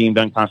not deemed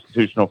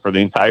unconstitutional for the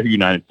entire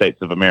United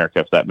States of America,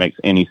 if that makes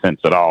any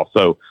sense at all.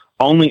 So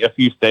only a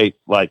few states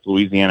like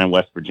Louisiana and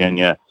West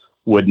Virginia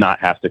would not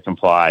have to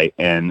comply.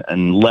 And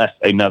unless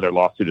another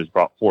lawsuit is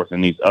brought forth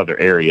in these other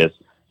areas,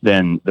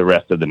 then the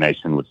rest of the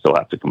nation would still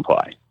have to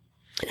comply.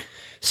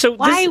 So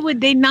why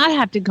would they not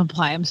have to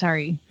comply? I'm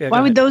sorry. Yeah,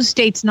 why would those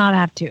states not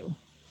have to?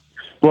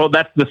 Well,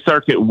 that's the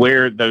circuit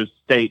where those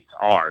states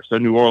are. So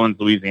New Orleans,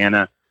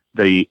 Louisiana,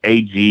 the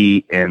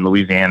AG in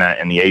Louisiana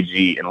and the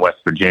AG in West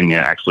Virginia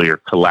actually are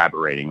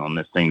collaborating on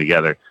this thing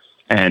together.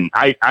 And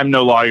I'm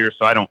no lawyer,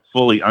 so I don't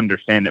fully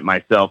understand it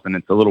myself, and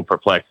it's a little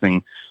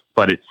perplexing,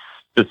 but it's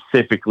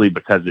specifically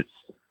because it's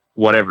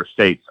whatever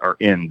states are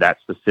in that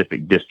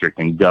specific district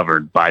and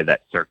governed by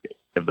that circuit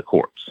of the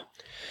courts.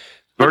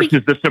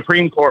 Versus the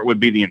Supreme Court would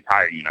be the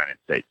entire United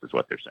States, is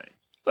what they're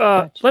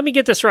saying. Let me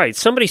get this right.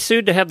 Somebody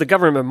sued to have the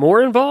government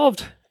more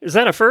involved? Is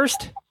that a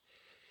first?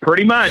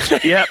 Pretty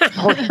much, yep.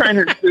 Horse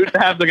trainers sued to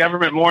have the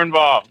government more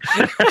involved.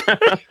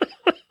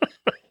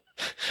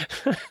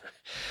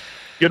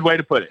 Good way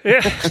to put it.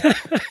 Yeah.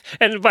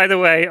 And by the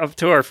way,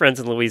 to our friends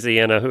in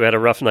Louisiana who had a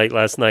rough night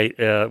last night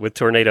with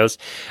tornadoes,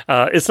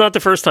 it's not the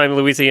first time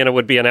Louisiana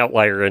would be an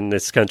outlier in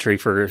this country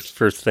for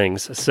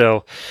things.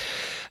 So,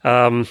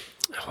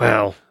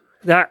 wow.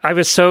 it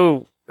was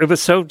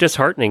so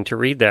disheartening to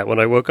read that when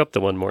I woke up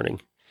the one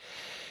morning.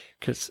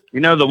 Because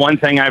the one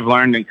thing I've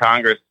learned in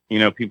Congress,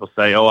 people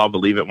say, "Oh, I'll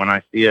believe it when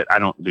I see it." I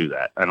don't do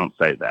that. I don't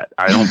say that.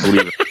 I don't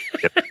believe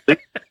it.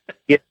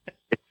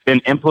 It's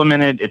been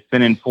implemented, it's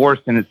been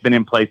enforced, and it's been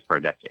in place for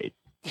a decade.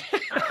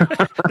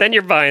 Then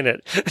you're buying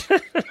it.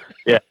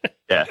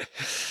 Yeah.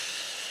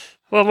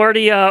 Well,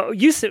 Marty,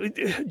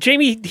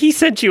 Jamie, he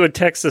sent you a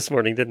text this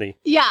morning, didn't he?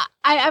 Yeah,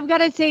 I've got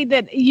to say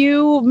that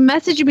you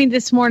messaged me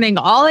this morning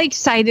all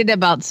excited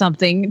about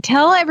something.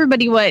 Tell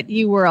everybody what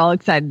you were all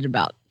excited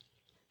about.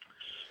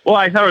 Well,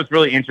 I thought it was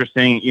really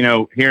interesting.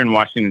 Here in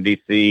Washington,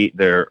 D.C.,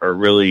 there are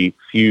really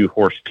few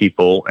horse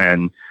people,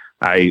 and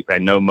I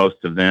know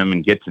most of them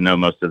and get to know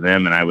most of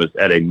them. And I was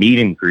at a meet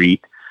and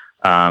greet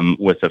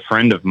with a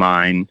friend of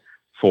mine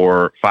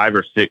for 5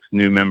 or 6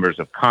 new members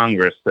of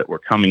Congress that were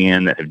coming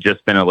in that have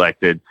just been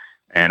elected.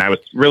 And I was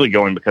really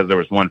going because there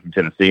was one from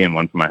Tennessee and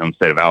one from my home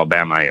state of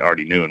Alabama I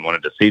already knew and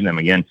wanted to see them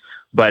again.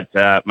 But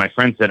my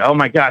friend said, "Oh,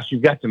 my gosh,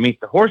 you've got to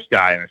meet the horse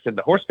guy." And I said,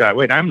 "The horse guy?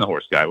 Wait, I'm the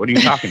horse guy. What are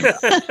you talking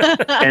about?"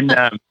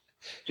 And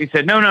she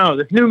said, no,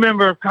 this new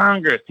member of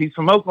Congress, he's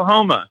from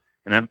Oklahoma.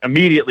 And I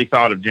immediately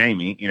thought of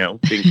Jamie,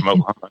 being from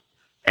Oklahoma.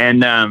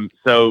 And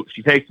so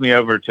she takes me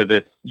over to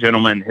this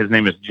gentleman. His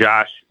name is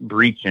Josh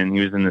Breachin.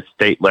 He was in the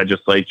state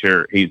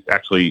legislature. He's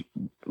actually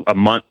a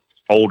month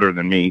older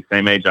than me,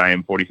 same age I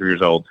am, 43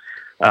 years old.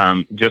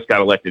 Just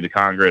got elected to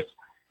Congress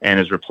and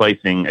is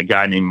replacing a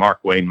guy named Mark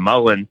Wayne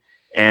Mullen.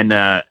 And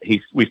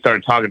we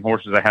started talking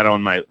horses. I had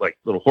on my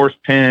little horse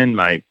pin,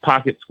 my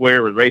pocket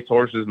square with race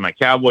horses, my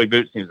cowboy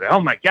boots. And he was like, "Oh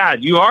my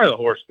God, you are the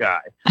horse guy."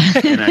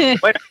 And I said,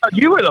 "Wait, I thought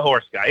you were the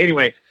horse guy."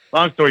 Anyway,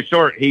 long story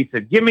short, he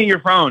said, "Give me your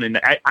phone." And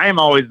I am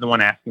always the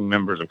one asking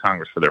members of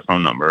Congress for their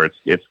phone number.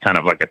 It's kind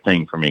of like a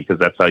thing for me because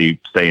that's how you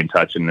stay in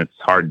touch, and it's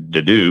hard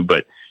to do,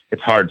 but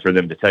it's hard for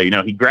them to tell you.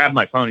 He grabbed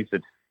my phone. He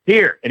said,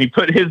 "Here," and he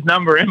put his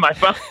number in my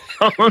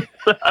phone,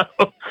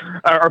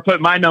 or put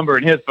my number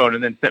in his phone,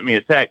 and then sent me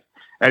a text.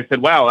 I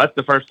said, "Wow, that's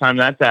the first time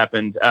that's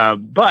happened."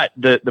 But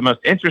the most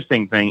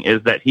interesting thing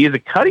is that he is a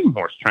cutting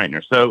horse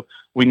trainer. So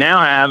we now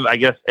have, I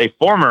guess, a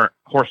former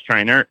horse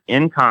trainer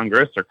in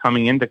Congress or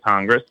coming into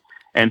Congress.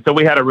 And so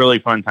we had a really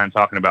fun time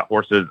talking about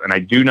horses. And I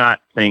do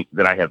not think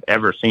that I have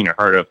ever seen or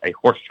heard of a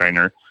horse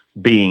trainer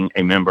being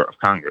a member of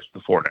Congress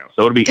before now.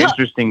 So it'll be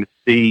interesting to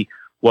see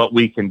what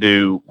we can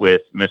do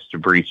with Mr.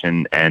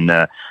 Breachin. And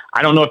I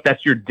don't know if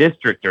that's your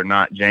district or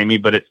not, Jamie,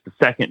 but it's the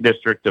 2nd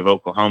district of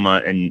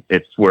Oklahoma, and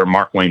it's where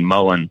Mark Wayne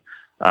Mullen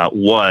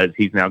was.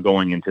 He's now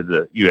going into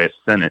the U.S.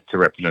 Senate to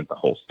represent the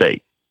whole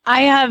state.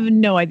 I have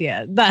no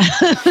idea, but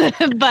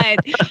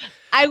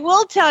I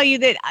will tell you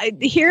that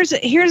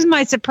here's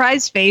my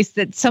surprise face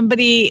that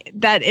somebody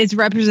that is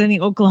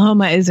representing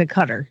Oklahoma is a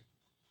cutter.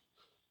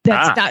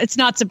 It's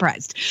not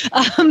surprised.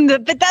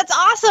 But that's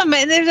awesome.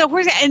 And there's a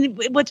horse. And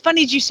what's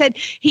funny is you said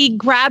he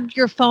grabbed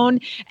your phone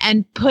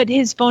and put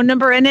his phone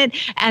number in it.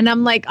 And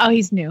I'm like, oh,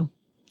 he's new.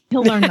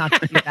 He'll learn not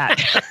to do that.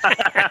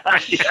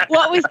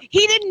 Yeah.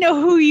 He didn't know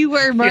who you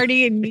were,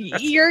 Marty, and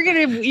you're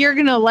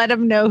gonna let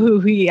him know who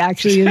he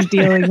actually is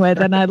dealing with.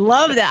 And I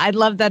love that. I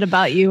love that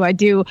about you. I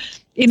do.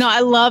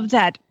 I love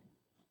that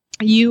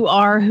you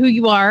are who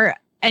you are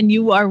and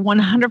you are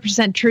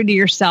 100% true to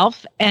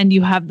yourself and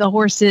you have the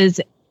horses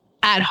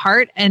at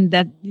heart and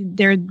that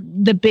they're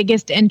the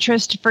biggest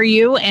interest for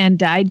you.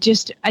 And I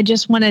just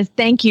want to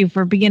thank you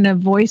for being a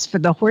voice for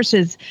the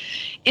horses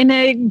in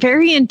a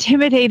very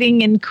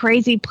intimidating and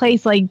crazy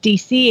place like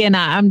DC. And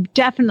I'm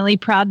definitely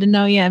proud to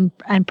know you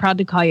and proud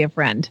to call you a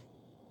friend.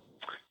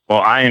 Well,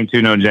 I am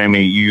too. No,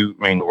 Jamie, you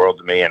mean the world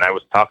to me. And I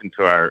was talking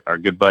to our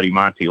good buddy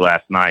Monty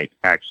last night,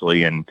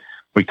 actually, and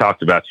we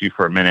talked about you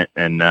for a minute.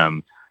 And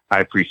I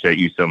appreciate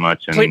you so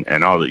much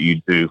and all that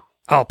you do.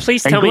 Oh,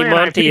 please tell me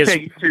Monty is.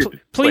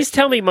 Please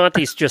tell me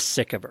Monty's just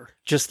sick of her,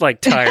 just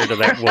tired of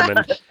that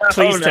woman.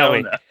 Please tell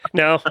me.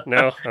 No.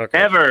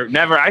 Okay.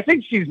 Never. I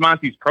think she's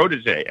Monty's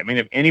protege. I mean,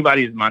 if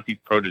anybody is Monty's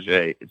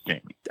protege, it's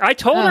Jamie. I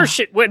told her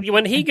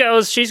when he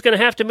goes, she's going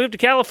to have to move to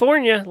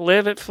California,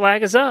 live at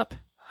Flag Is Up.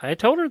 I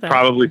told her that.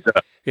 Probably so.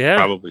 Yeah.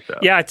 Probably so.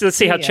 Yeah. Let's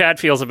see how Chad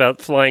feels about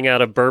flying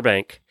out of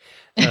Burbank.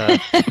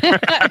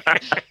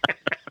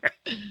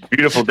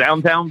 Beautiful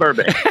downtown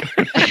Burbank.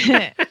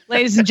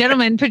 Ladies and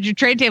gentlemen, put your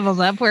tray tables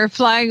up. We're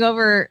flying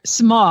over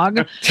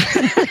smog.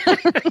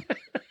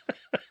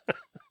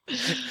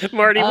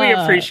 Marty, we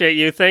appreciate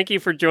you. Thank you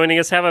for joining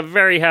us. Have a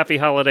very happy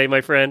holiday,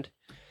 my friend.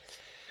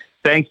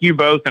 Thank you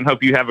both, and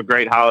hope you have a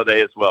great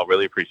holiday as well.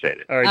 Really appreciate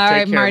it. All right,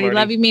 take care, Marty.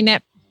 Love you, mean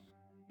it.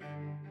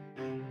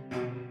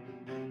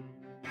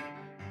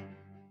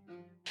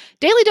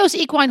 Daily Dose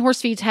Equine Horse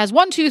Feeds has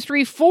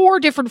 4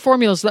 different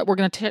formulas that we're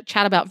going to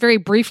chat about very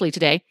briefly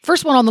today.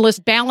 First one on the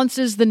list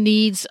balances the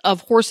needs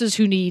of horses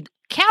who need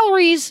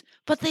calories,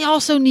 but they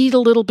also need a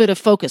little bit of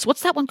focus.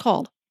 What's that one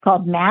called?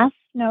 Called Mass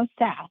No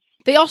Sass.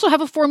 They also have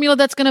a formula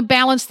that's going to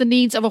balance the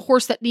needs of a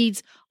horse that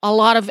needs a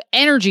lot of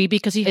energy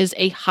because he is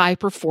a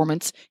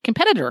high-performance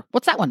competitor.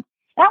 What's that one?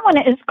 That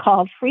one is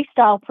called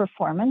Freestyle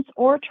Performance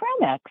or Trail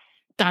Mix.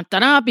 Dun,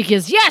 dun, dun,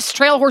 because yes,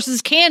 trail horses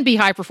can be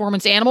high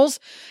performance animals.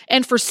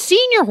 And for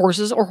senior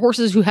horses or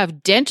horses who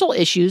have dental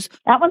issues,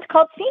 That one's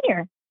called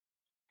senior.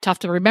 tough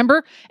to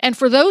remember. And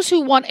for those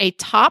who want a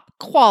top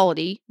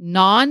quality,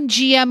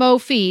 non-GMO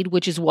feed,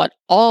 which is what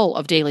all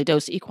of Daily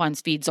Dose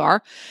Equine's feeds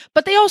are,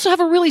 but they also have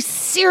a really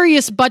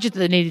serious budget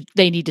that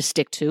they need to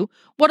stick to.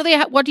 What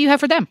do you have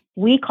for them?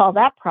 We call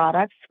that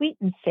product Sweet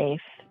and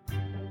Safe.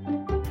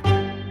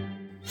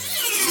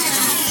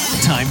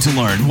 Time to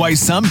learn why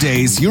some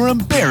days you're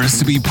embarrassed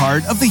to be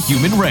part of the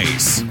human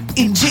race.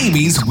 In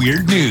Jamie's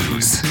Weird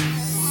News.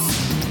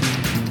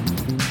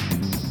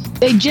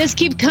 They just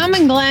keep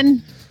coming,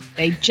 Glenn.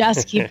 They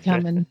just keep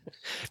coming.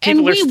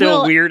 People are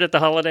still weird at the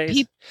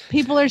holidays.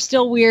 People are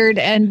still weird,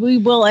 and we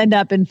will end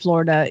up in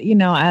Florida,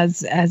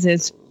 as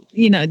is,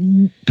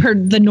 per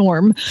the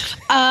norm.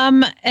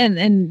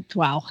 And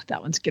wow,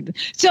 that one's good.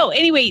 So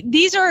anyway,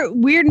 these are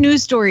weird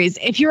news stories.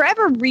 If you're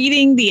ever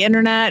reading the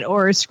internet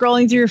or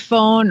scrolling through your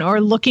phone or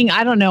looking,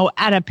 I don't know,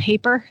 at a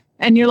paper,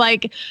 and you're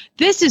like,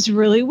 this is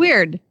really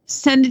weird,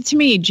 send it to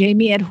me,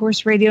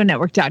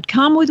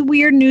 Jamie@horseradionetwork.com with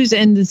weird news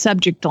in the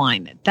subject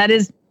line. That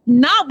is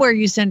not where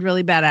you send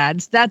really bad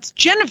ads. That's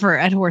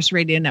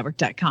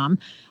Jennifer@horseradionetwork.com.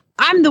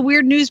 I'm the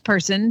weird news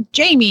person,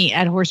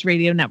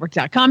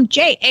 Jamie@horseradionetwork.com,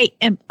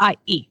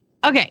 JAMIE.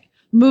 Okay,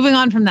 moving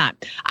on from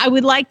that. I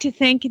would like to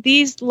thank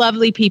these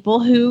lovely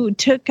people who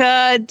took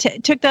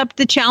up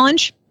the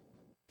challenge.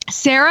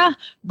 Sarah,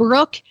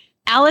 Brooke,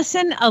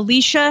 Allison,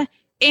 Alicia,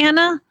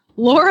 Anna,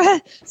 Laura,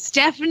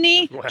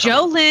 Stephanie, Wow.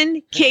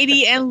 JoLynn,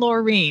 Katie, and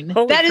Laureen.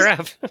 Holy That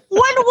crap. is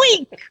 1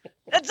 week.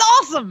 That's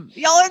awesome.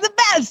 Y'all are the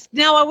best.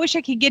 Now, I wish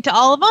I could get to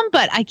all of them,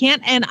 but I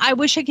can't. And I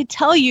wish I could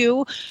tell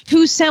you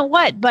who sent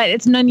what, but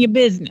it's none of your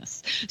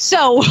business.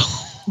 So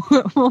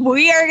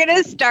we are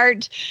going to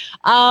start.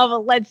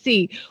 Let's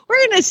see.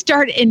 We're going to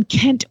start in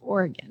Kent,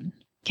 Oregon.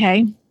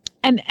 Okay.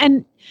 And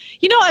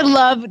I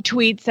love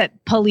tweets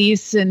that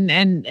police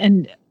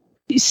and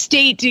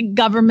state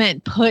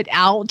government put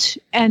out.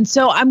 And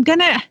so I'm going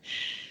to.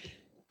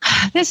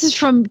 This is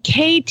from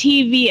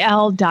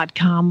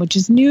KTVL.com, which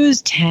is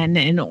News 10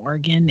 in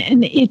Oregon,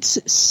 and it's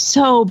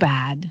so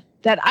bad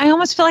that I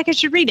almost feel like I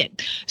should read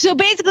it. So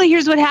basically,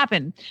 here's what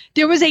happened.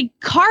 There was a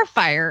car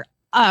fire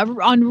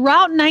on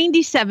Route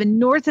 97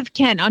 north of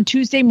Kent on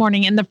Tuesday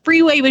morning, and the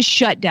freeway was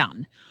shut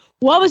down.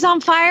 What was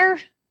on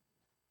fire?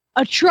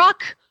 A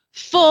truck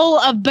full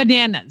of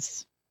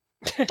bananas.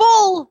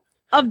 Full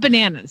of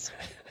bananas.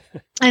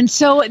 And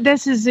so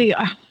this is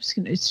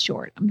it's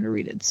short. I'm going to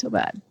read it so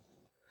bad.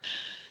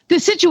 The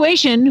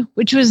situation,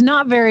 which was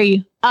not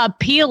very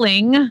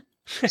appealing,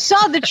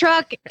 saw the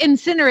truck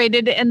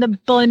incinerated and the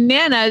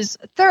bananas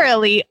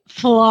thoroughly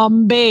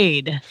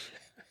flambéed.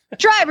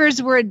 Drivers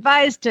were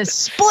advised to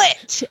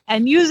split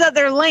and use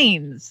other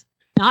lanes,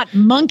 not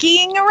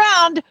monkeying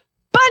around.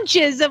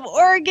 Bunches of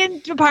Oregon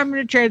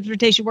Department of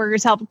Transportation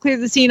workers helped clear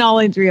the scene. All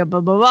lanes blah,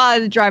 blah, blah.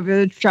 The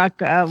driver of the truck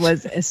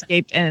was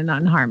escaped and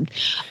unharmed.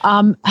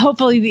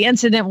 Hopefully the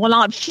incident will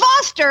not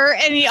foster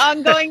any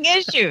ongoing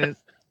issues.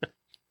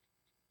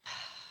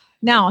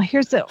 Now,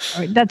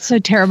 that's so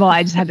terrible,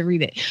 I just had to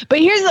read it.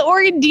 But here's the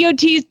Oregon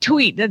DOT's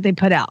tweet that they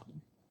put out.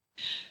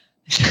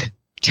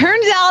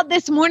 Turns out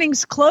this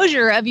morning's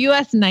closure of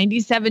US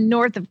 97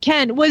 north of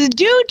Kent was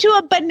due to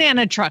a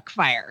banana truck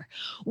fire.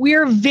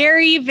 We're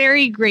very,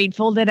 very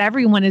grateful that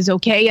everyone is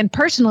okay. And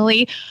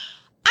personally,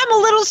 I'm a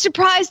little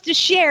surprised to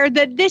share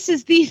that this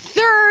is the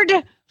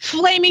third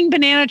flaming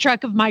banana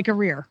truck of my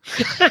career.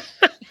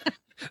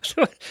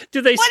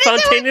 Do they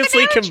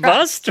spontaneously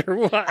combust or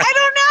what? I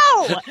don't know.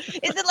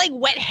 Is it like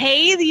wet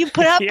hay that you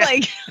put up? Yeah.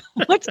 Like,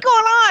 what's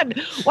going on?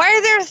 Why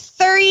are there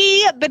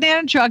 30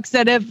 banana trucks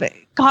that have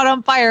caught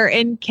on fire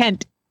in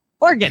Kent,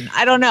 Oregon?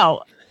 I don't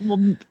know.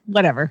 Well,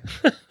 whatever.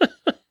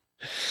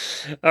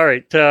 All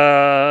right.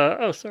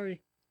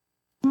 Sorry.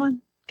 Come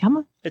on.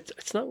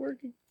 It's not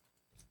working.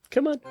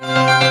 Come on.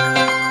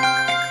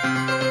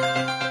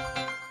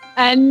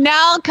 And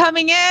now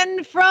coming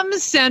in from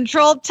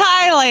Central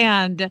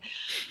Thailand.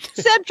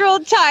 Central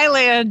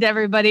Thailand,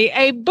 everybody.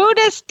 A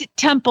Buddhist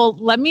temple.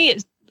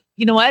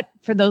 You know what?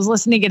 For those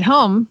listening at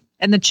home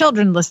and the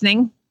children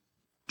listening,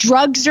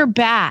 drugs are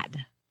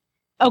bad.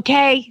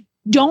 Okay?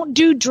 Don't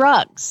do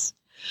drugs.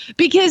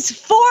 Because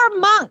 4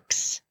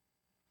 monks,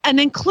 and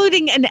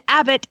including an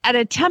abbot at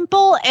a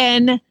temple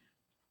in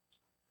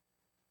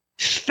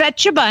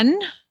Phetchabun,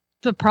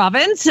 the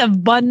province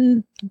of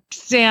Bun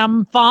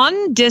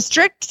Samphan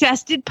district,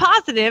 tested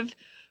positive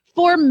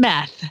for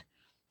meth.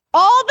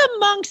 All the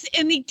monks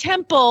in the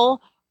temple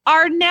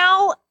are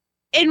now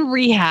in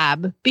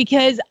rehab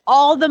because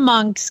all the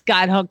monks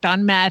got hooked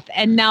on meth,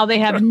 and now they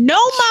have no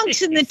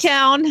monks in the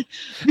town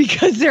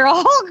because they're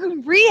all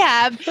in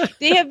rehab.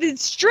 They have been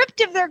stripped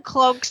of their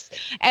cloaks,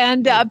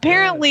 and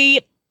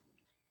apparently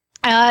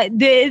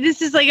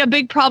this is like a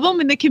big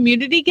problem in the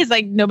community because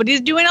like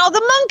nobody's doing all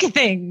the monk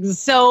things.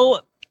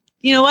 So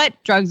you know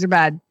what? Drugs are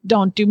bad.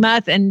 Don't do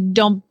meth, and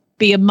don't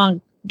be a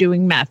monk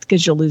doing meth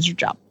because you'll lose your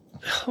job.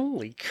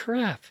 Holy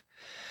crap.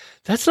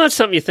 That's not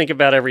something you think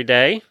about every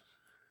day.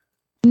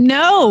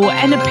 No,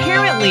 and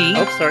apparently...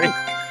 Oh, sorry.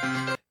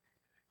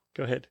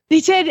 Go ahead. They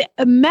said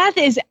meth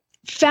is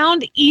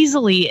found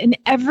easily in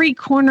every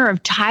corner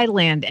of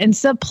Thailand and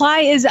supply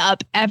is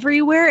up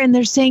everywhere. And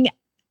they're saying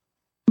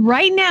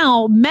right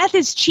now, meth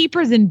is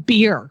cheaper than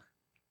beer.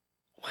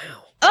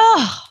 Wow.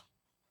 Ugh.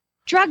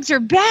 Drugs are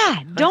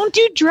bad. Don't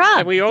do drugs.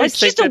 And we always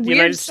think that the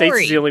United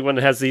States is the only one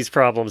that has these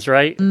problems,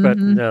 right? Mm-hmm. But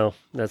no,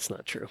 that's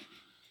not true.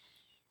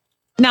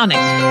 Now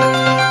next.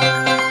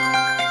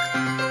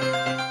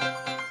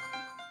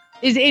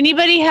 Is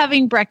anybody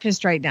having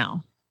breakfast right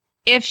now?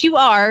 If you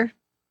are,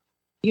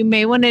 you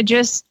may want to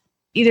just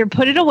either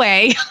put it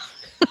away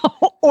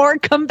or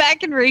come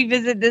back and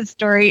revisit this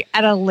story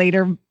at a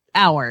later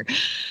hour.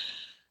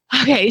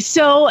 Okay,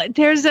 so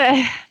there's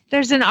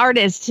an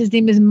artist. His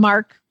name is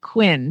Mark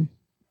Quinn.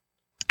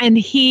 And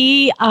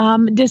he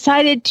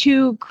decided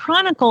to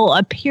chronicle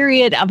a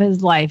period of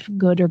his life,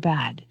 good or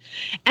bad.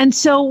 And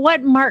so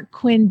what Mark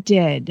Quinn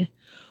did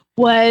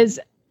was,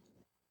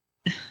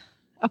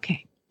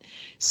 okay,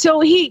 so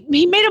he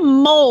made a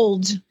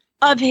mold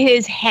of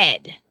his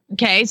head.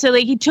 Okay, so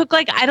like he took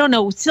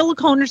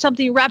silicone or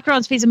something, wrapped around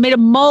his face and made a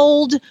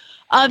mold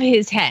of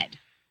his head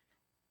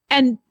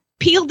and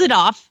peeled it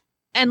off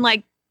and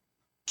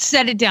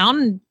set it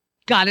down and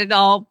got it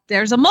all.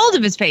 There's a mold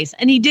of his face.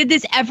 And he did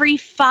this every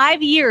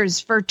 5 years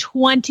for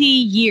 20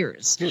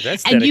 years. Ooh,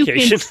 that's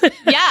dedication.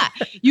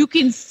 You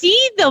can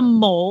see the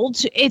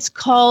mold. It's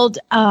called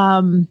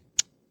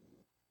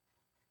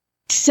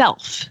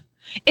Self.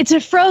 It's a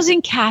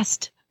frozen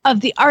cast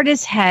of the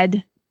artist's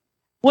head.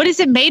 What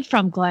is it made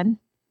from, Glenn?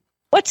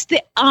 What's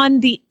on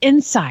the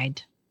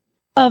inside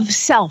of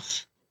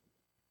Self?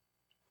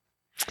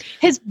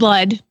 His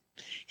blood.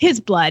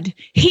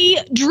 He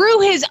drew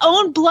his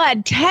own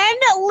blood, 10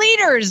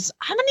 liters.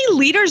 How many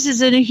liters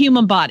is in a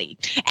human body?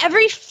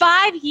 Every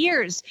 5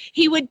 years,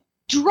 he would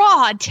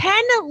draw 10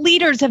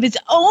 liters of his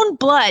own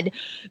blood,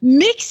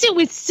 mix it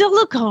with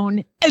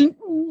silicone, and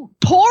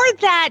pour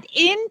that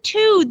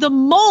into the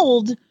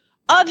mold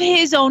of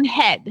his own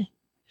head.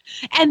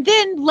 And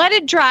then let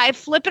it dry,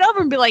 flip it over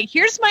and be like,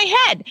 here's my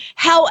head.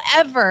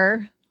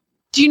 However,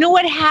 do you know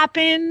what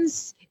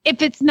happens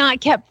if it's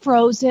not kept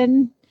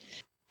frozen?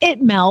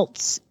 It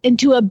melts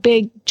into a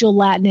big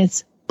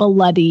gelatinous,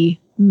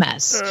 bloody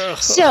mess. Ugh.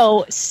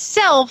 So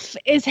Self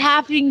is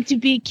having to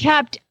be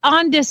kept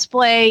on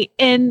display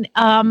in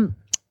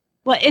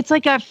it's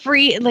like a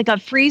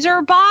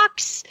freezer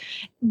box,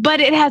 but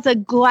it has a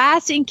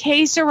glass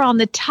encaser on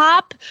the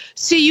top,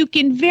 so you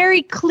can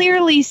very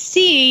clearly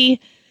see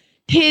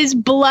his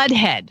blood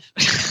head.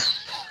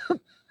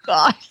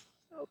 God.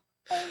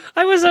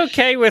 I was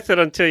okay with it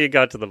until you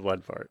got to the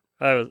blood part.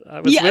 I was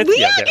with you.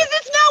 Yeah, because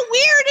it's not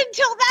weird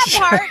until that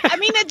part. I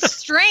mean, it's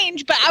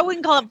strange, but I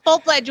wouldn't call it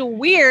full-fledged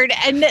weird.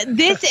 And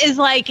this is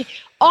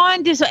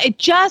it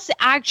just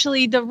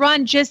actually, the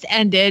run just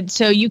ended,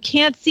 so you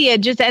can't see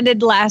it. Just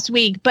ended last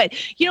week. But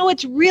you know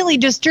what's really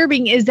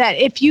disturbing is that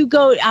if you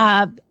go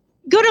to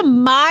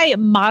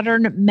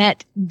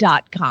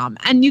mymodernmet.com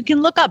and you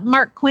can look up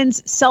Mark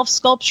Quinn's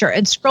self-sculpture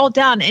and scroll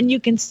down and you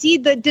can see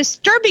the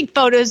disturbing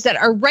photos that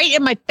are right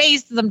in my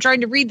face as I'm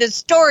trying to read the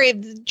story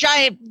of this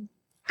giant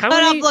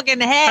cut-up-looking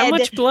head. How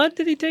much blood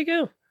did he take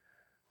out?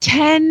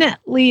 10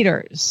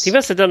 liters. He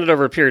must have done it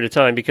over a period of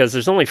time because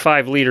there's only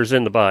 5 liters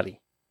in the body.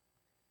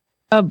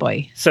 Oh,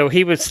 boy. So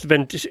he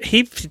did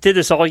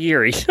this all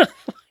year.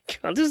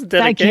 God, this is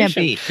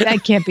dedication.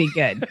 That can't be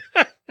good.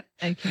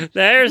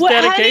 There's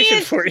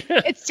dedication for you.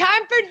 It's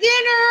time for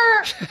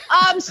dinner.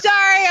 I'm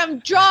sorry. I'm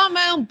drawing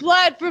my own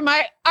blood for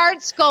my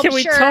art sculpture. Can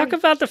we talk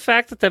about the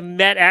fact that the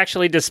Met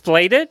actually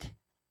displayed it?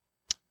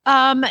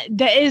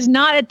 That is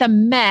not at the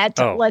Met.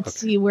 Let's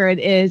see where it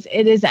is.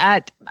 It is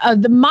at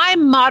the My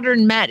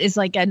Modern Met is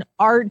like an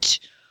art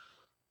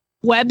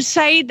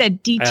website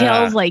that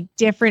details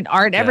different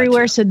art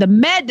everywhere. So the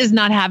Met does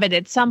not have it.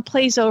 It's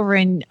someplace over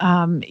in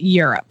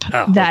Europe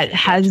that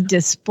has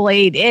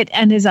displayed it,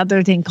 and his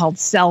other thing called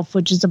Self,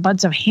 which is a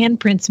bunch of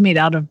handprints made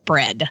out of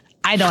bread.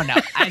 I don't know.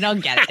 I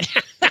don't get it.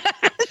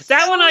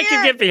 That one weird. I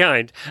can get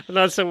behind.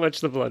 Not so much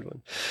the blood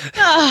one.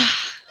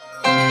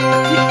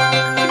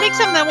 You make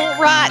something that won't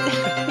rot.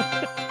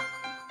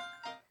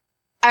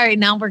 All right,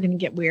 now we're going to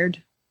get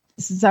weird.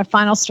 This is our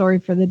final story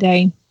for the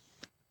day.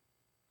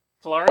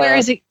 Florida? Where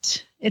is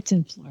it? It's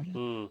in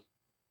Florida.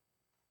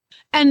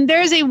 And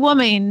there's a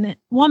woman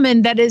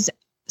that is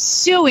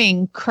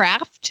suing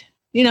Kraft,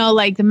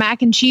 like the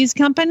mac and cheese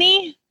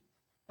company,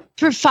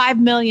 for $5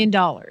 million.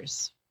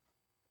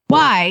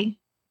 Why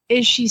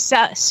is she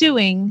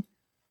suing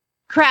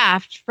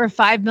Kraft for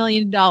 $5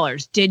 million?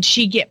 Did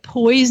she get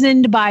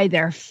poisoned by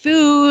their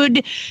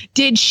food?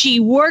 Did she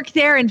work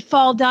there and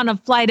fall down a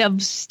flight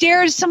of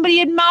stairs somebody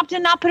had mopped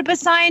and not put up a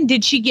sign?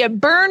 Did she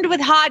get burned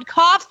with hot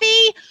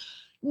coffee?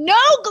 No,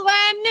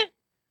 Glenn.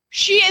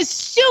 She is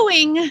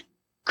suing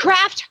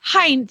Kraft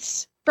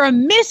Heinz for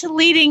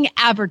misleading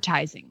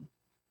advertising.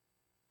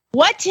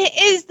 What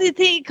is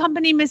the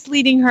company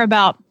misleading her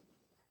about?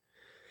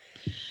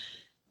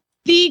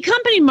 The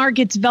company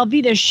markets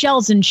Velveeta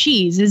shells and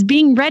cheese as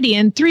being ready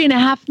in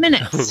 3.5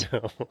 minutes. Oh,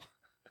 no.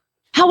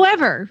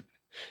 However,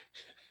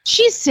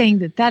 she's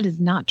saying that is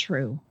not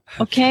true.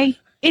 Okay?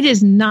 It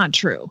is not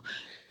true.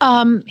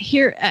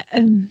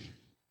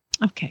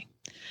 Okay.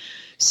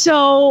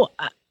 So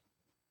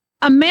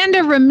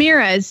Amanda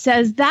Ramirez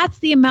says that's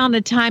the amount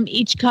of time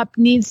each cup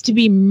needs to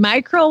be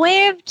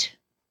microwaved,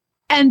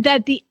 and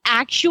that the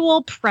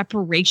actual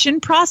preparation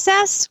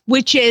process,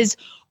 which is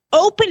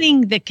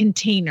opening the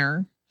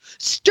container,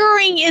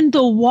 stirring in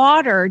the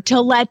water to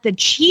let the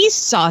cheese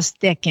sauce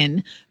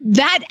thicken,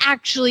 that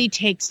actually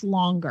takes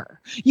longer.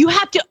 You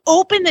have to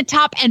open the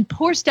top and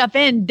pour stuff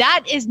in.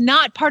 That is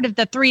not part of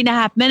the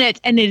 3.5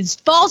 minutes, and it is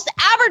false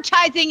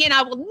advertising, and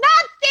I will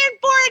not stand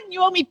for it, and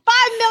you owe me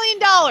 $5 million.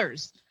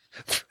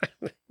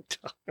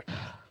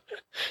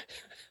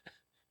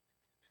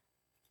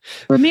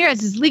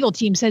 Ramirez's legal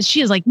team says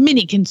she is like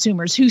many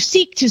consumers who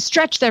seek to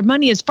stretch their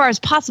money as far as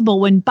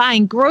possible when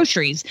buying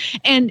groceries,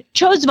 and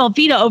chose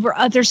Velveeta over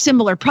other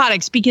similar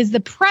products because the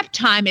prep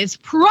time is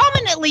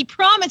prominently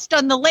promised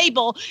on the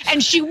label,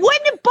 and she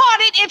wouldn't have bought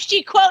it if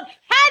she, quote,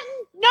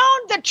 hadn't known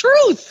the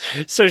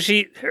truth. So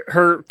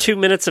her 2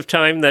 minutes of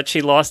time that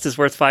she lost is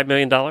worth $5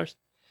 million?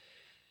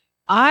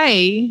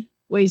 I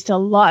waste a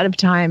lot of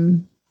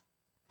time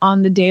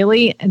on the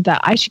daily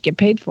that I should get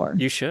paid for.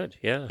 You should,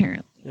 yeah.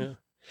 Apparently. Yeah.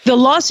 The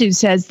lawsuit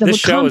says this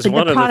show is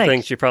one of the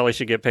things you probably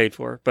should get paid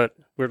for, but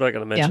we're not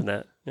going to mention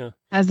that. Yeah,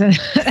 as an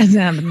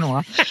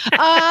law.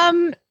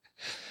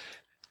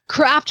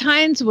 Kraft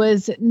Heinz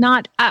was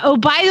not. Oh,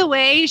 by the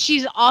way,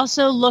 she's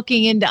also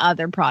looking into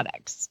other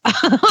products.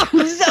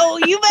 So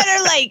you better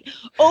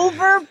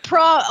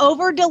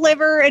over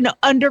deliver and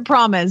under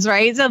promise,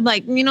 right? So I'm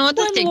like, you know what?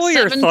 This takes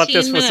lawyer 17 thought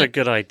this minutes. was a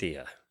good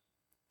idea.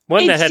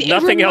 One that had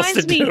nothing else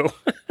to do.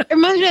 It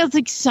reminds me of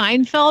like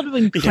Seinfeld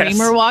when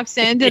Kramer walks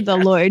into the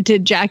lawyer to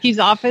Jackie's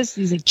office.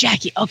 He's like,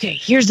 Jackie, okay,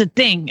 here's the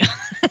thing.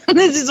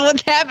 This is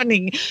what's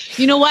happening.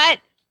 You know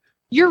what?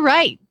 You're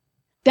right.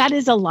 That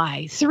is a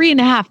lie.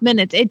 3.5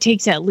 minutes. It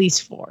takes at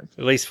least 4.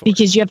 At least 4.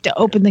 Because you have to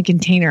open the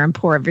container and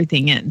pour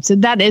everything in. So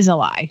that is a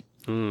lie.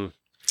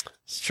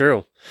 It's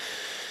true.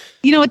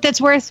 You know what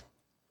that's worth?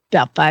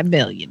 About $5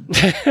 billion.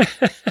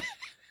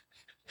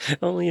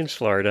 Only in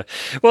Florida.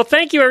 Well,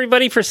 thank you,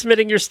 everybody, for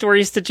submitting your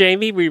stories to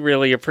Jamie. We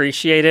really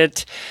appreciate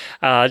it.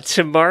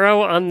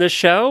 Tomorrow on the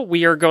show,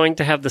 we are going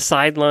to have the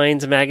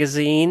Sidelines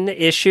magazine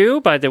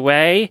issue. By the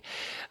way,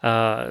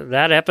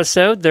 that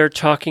episode, they're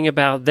talking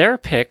about their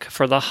pick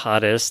for the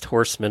hottest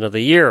horseman of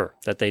the year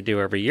that they do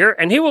every year,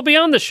 and he will be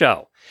on the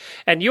show.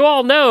 And you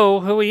all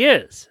know who he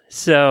is,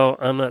 so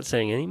I'm not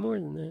saying any more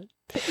than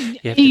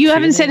that. You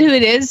haven't said who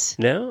it is?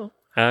 No.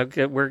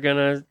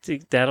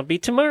 That'll be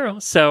tomorrow.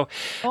 So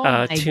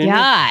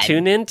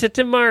tune in to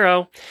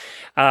tomorrow.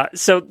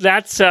 So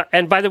that's,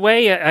 and by the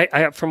way,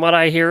 I from what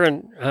I hear,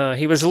 and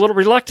he was a little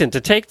reluctant to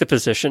take the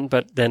position,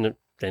 but then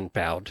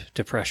bowed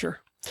to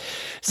pressure.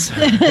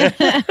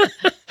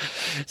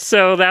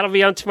 So that'll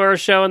be on tomorrow's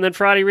show. And then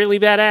Friday, really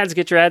bad ads.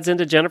 Get your ads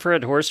into Jennifer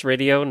at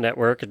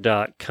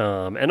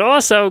horseradionetwork.com. And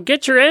also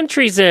get your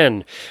entries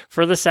in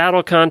for the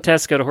saddle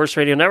contest. Go to Horse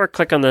Radio Network,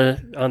 click on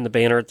the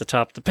banner at the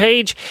top of the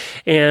page,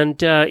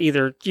 and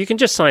either you can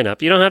just sign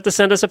up. You don't have to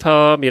send us a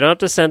poem. You don't have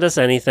to send us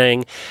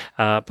anything.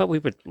 But we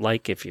would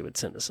like if you would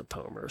send us a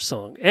poem or a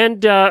song.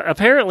 And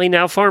apparently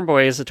now Farm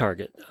Boy is a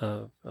target.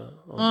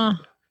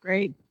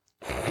 Great.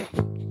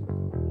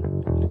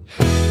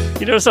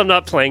 You notice I'm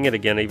not playing it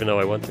again, even though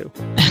I want to.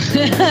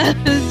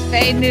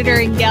 Spay, neuter,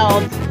 and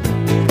geld.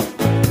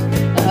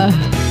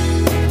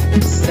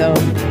 I'm so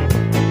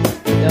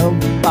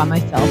by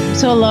myself. I'm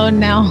so alone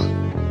now.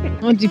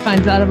 Once he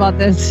finds out about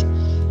this.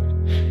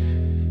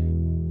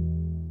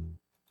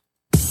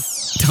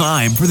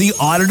 Time for the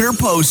Auditor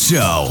Post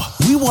Show.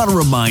 We want to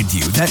remind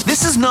you that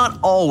this is not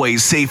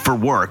always safe for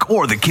work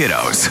or the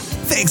kiddos.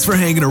 Thanks for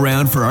hanging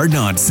around for our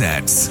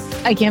nonsense.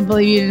 I can't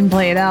believe you didn't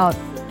play it out.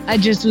 I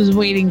just was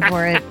waiting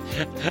for it.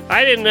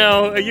 I didn't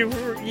know.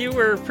 You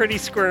were pretty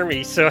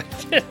squirmy, so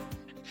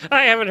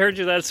I haven't heard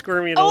you that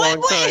squirmy in a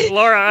long time.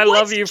 Laura, I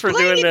love you for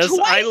doing this.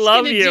 I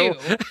love you.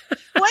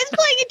 What's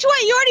playing it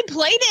twice? You already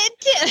played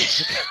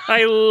it.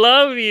 I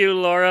love you,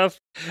 Laura.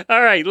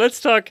 All right,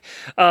 let's talk.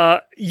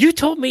 You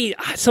told me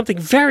something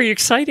very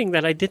exciting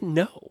that I didn't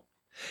know,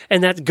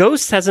 and that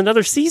Ghost has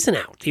another season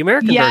out, the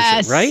American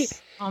version, right?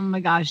 Oh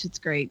my gosh, it's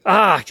great.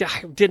 I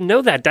didn't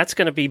know that. That's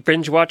going to be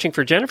binge watching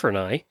for Jennifer and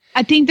I.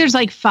 I think there's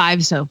like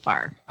 5 so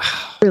far.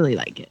 Really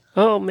like it.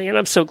 Oh man,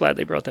 I'm so glad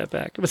they brought that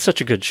back. It was such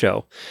a good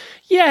show.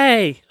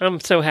 Yay! I'm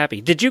so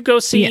happy. Did you go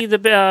see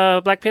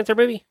the Black Panther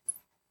movie?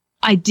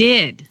 I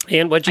did.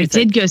 And what'd you think? I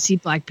did go see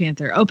Black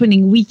Panther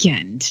opening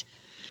weekend.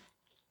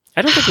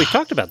 I don't think we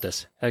talked about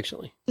this,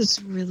 actually. It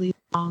was really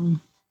long.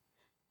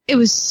 It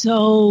was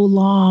so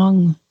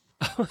long.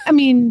 I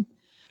mean,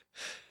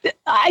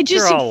 I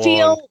just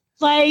feel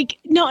like,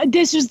 no,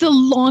 this was the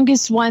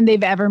longest one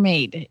they've ever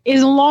made.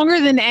 It's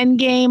longer than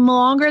Endgame,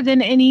 longer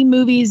than any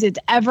movies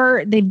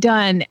they've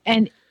done.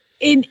 And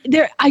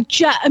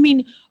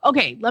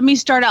okay, let me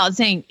start out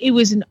saying it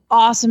was an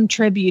awesome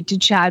tribute to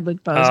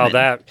Chadwick Boseman.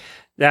 Oh,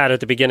 that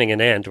at the beginning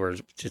and end were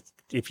just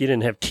if you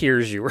didn't have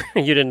tears, you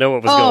didn't know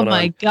what was going on. Oh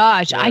my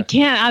gosh. Yeah. I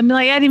can't. I'm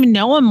like, I didn't even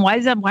know him. Why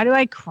do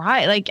I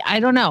cry? Like, I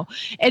don't know.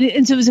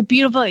 And so it was a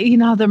beautiful,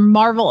 the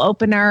Marvel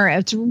opener.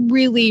 It's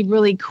really,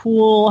 really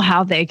cool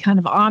how they kind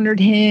of honored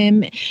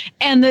him.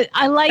 And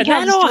I like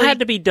how that all had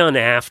to be done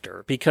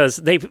after, because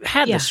they've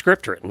had the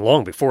script written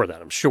long before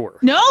that, I'm sure.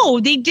 No,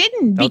 they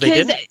didn't. Oh,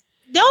 because they didn't?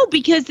 No,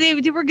 because they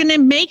were going to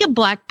make a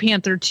Black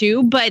Panther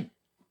 2, but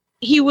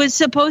he was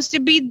supposed to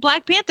be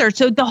Black Panther.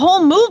 So the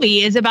whole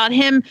movie is about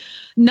him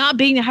not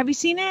being. Have you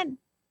seen it?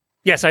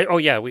 Yes. We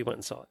went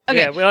and saw it. Okay.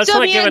 Yeah. Well, let's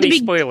not give any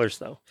spoilers,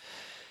 though.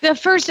 The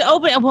first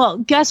open. Well,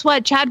 guess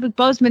what? Chadwick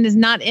Boseman is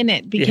not in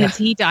it because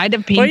he died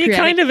of pancreatic Well,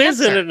 he kind of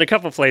cancer. is in it in a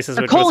couple places,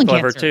 Or which was colon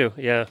clever, cancer.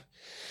 too. Yeah.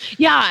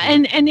 Yeah,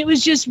 and it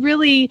was just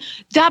really,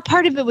 that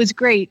part of it was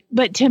great.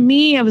 But to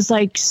me, it was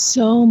like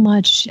so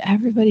much,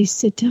 everybody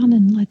sit down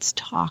and let's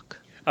talk.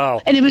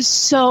 Oh. And it was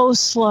so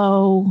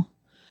slow.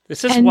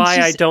 This is why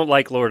I don't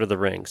like Lord of the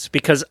Rings,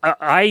 because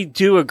I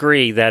do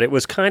agree that it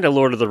was kind of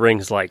Lord of the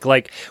Rings like.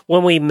 Like,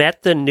 when we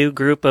met the new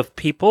group of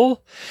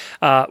people,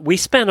 we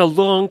spent a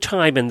long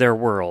time in their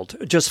world,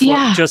 just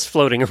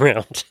floating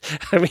around.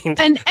 I mean...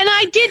 And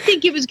I did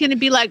think it was going to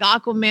be like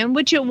Aquaman,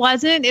 which it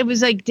wasn't. It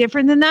was like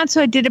different than that,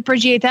 so I did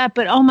appreciate that.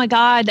 But oh my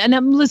God,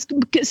 and let's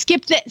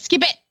skip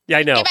it. Yeah,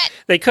 I know.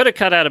 They could have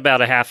cut out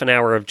about a half an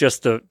hour of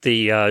just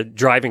the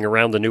driving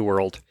around the new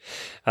world.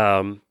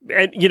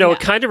 It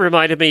kind of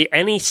reminded me,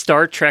 any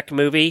Star Trek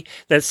movie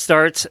that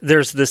starts,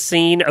 there's the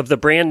scene of the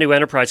brand new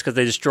Enterprise, because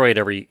they destroy it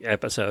every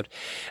episode.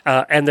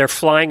 And they're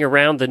flying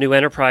around the new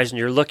Enterprise, and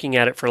you're looking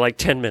at it for like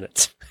 10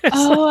 minutes.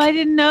 I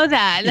didn't know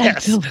that.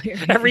 That's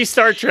hilarious. Every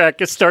Star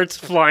Trek, it starts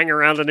flying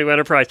around the new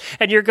Enterprise.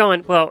 And you're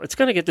going, well, it's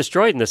going to get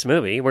destroyed in this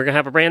movie. We're going to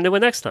have a brand new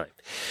one next time.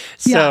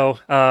 So,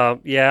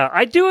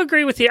 I do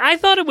agree with you. I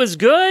thought it was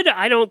good.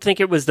 I don't think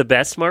it was the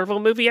best Marvel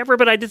movie ever,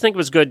 but I did think it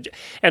was good,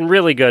 and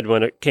really good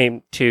when it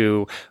came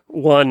to,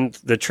 one,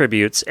 the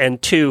tributes,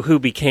 and two, who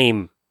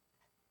became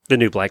the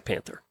new Black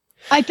Panther.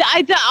 I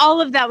thought all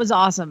of that was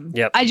awesome.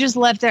 Yep. I just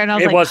left there and I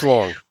was like... It was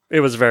long. It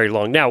was very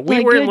long. Now,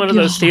 we were in one of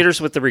those theaters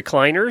with the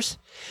recliners.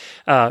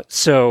 Did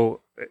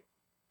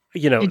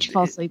you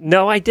fall asleep?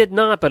 No, I did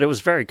not, but it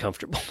was very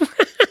comfortable.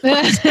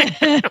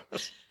 I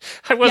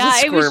wasn't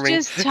squirming. It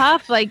was just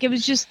tough. Like, it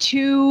was just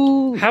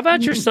too... How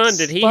about your son?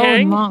 Did he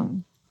hang?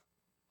 Long.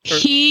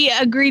 He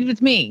agreed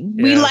with me.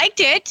 Yeah. We liked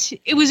it.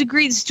 It was a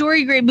great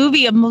story, great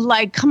movie. I'm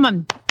like, come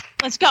on,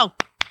 let's go.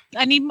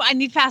 I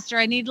need faster.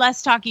 I need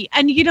less talky.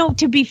 And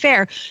to be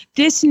fair,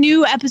 this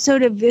new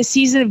episode of this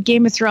season of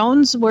Game of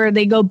Thrones, where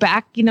they go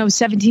back,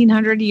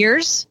 1700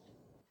 years.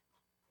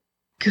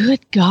 Good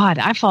God,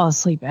 I fall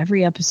asleep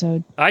every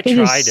episode. I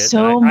tried it.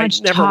 So much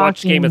I never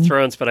watched Game of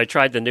Thrones, but I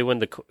tried the new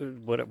one.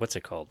 What's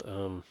it called?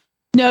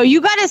 No, you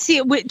got to see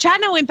it. Chad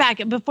and I went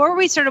back before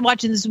we started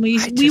watching this. We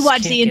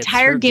watched the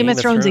entire Game of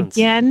Thrones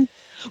again.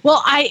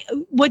 Well,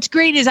 what's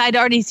great is I'd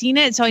already seen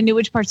it, so I knew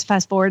which parts to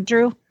fast forward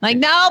through. Like,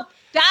 nope.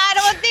 I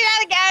don't want to do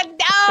that again.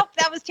 Nope,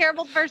 that was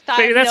terrible the first time.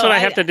 Maybe that's what I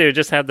have to do.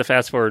 Just have the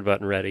fast forward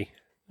button ready.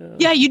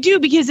 Yeah, you do,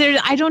 because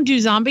I don't do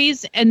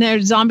zombies, and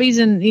there's zombies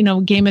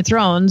in Game of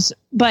Thrones,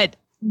 but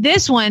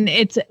this one,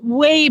 it's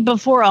way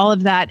before all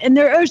of that, and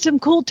there are some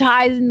cool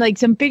ties and like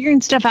some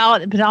figuring stuff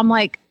out. But I'm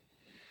like,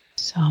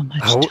 so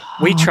much.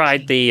 We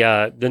tried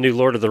the new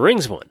Lord of the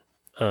Rings one.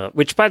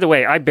 Which, by the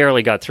way, I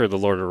barely got through the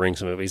Lord of the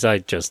Rings movies.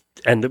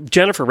 And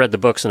Jennifer read the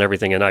books and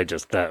everything, and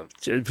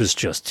it was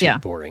just too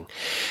boring.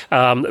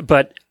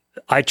 But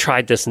I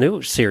tried this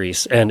new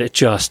series, and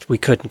we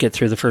couldn't get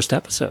through the first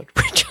episode.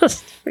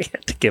 We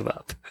had to give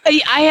up.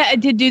 I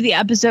had to do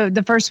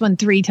the first one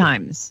 3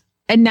 times.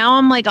 And now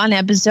I'm like on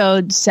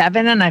episode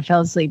 7, and I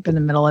fell asleep in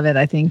the middle of it,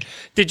 I think.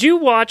 Did you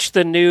watch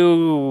the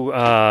new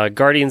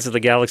Guardians of the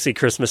Galaxy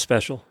Christmas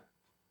special?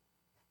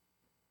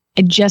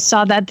 I just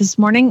saw that this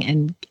morning,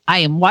 and I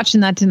am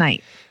watching that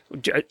tonight.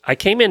 I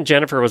came in,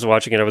 Jennifer was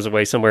watching it, I was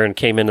away somewhere, and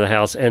came into the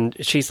house, and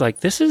she's like,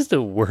 this is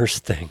the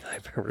worst thing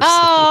I've ever seen.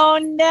 Oh,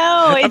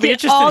 no. I'd be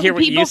interested to hear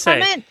what you say.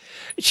 It?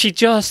 She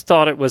just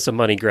thought it was a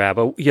money grab.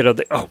 We got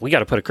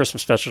to put a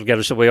Christmas special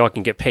together so we all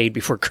can get paid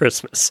before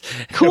Christmas.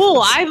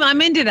 Cool.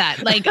 I'm into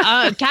that. Like,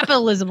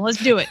 capitalism.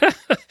 Let's do it.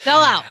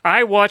 Sell out.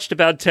 I watched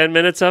about 10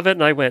 minutes of it,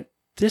 and I went,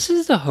 this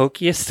is the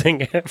hokiest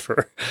thing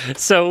ever.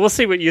 So we'll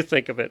see what you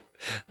think of it.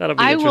 That'll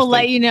be interesting. I will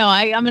let you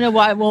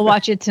know. We'll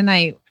watch it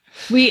tonight.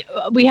 We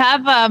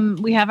have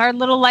our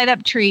little light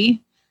up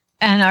tree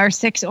and our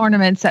 6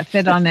 ornaments that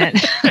fit on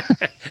it.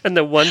 And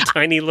the one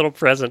tiny little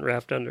present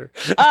wrapped under.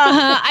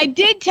 I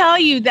did tell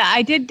you that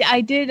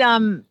I did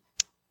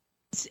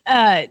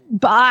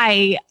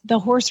buy the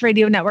Horse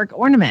Radio Network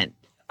ornament.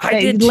 I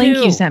did the link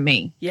too. you sent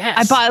me. Yes.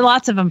 I bought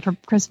lots of them for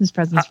Christmas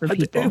presents for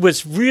people. It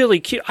was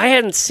really cute. I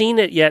hadn't seen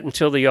it yet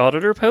until the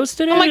auditor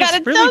posted it. Oh my God,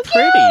 it's really so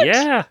pretty. Cute.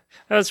 Yeah.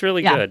 That was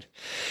really good.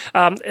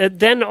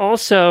 Then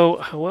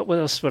also, what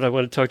else would I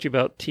want to talk to you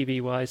about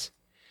TV-wise?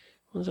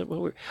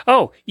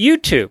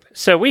 YouTube.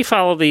 So we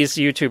follow these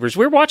YouTubers.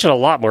 We're watching a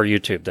lot more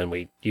YouTube than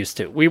we used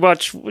to. We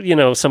watch,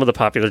 some of the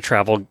popular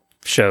travel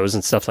shows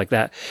and stuff like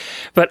that.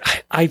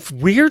 But I've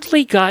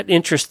weirdly got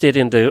interested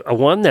in the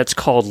one that's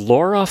called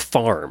Laura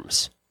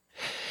Farms.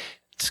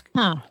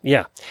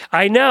 Yeah,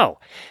 I know.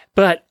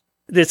 But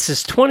this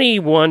is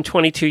 21,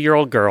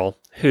 22-year-old girl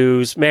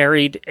who's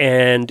married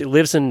and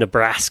lives in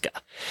Nebraska.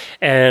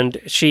 And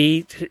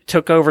she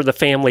took over the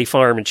family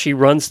farm, and she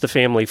runs the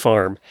family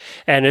farm.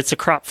 And it's a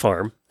crop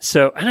farm.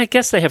 So, and I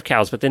guess they have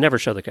cows, but they never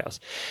show the cows.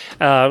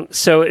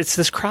 So it's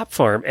this crop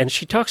farm, and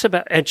she talks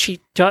about, and she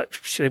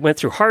went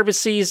through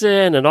harvest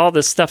season and all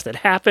this stuff that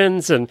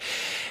happens. And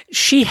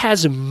she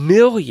has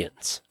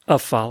millions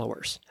of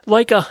followers,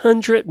 like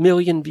 100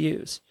 million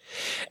views.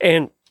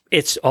 And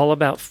it's all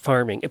about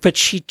farming. But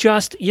she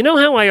just, you know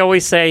how I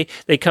always say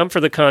they come for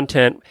the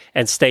content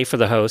and stay for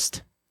the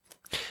host?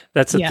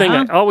 That's the thing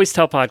I always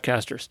tell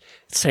podcasters.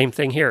 Same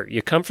thing here.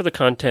 You come for the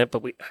content,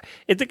 but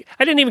I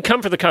didn't even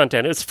come for the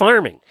content. It was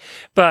farming.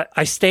 But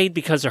I stayed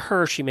because of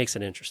her. She makes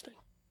it interesting.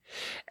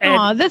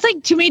 Oh, that's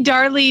like, to me,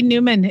 Darlene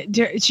Newman.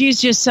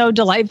 She's just so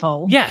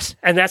delightful. Yes,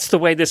 and that's the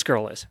way this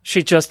girl is.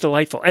 She's just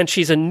delightful. And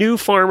she's a new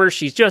farmer.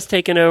 She's just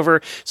taken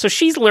over. So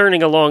she's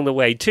learning along the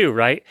way, too,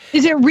 right?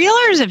 Is it real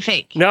or is it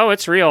fake? No,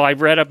 it's real.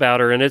 I've read about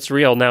her, and it's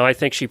real. Now, I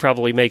think she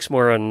probably makes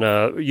more on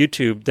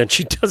YouTube than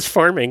she does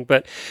farming.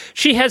 But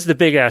she has the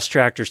big-ass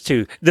tractors,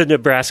 too. The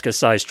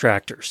Nebraska-sized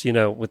tractors, you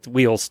know, with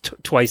wheels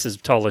twice as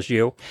tall as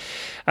you.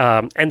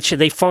 And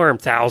they farm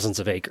thousands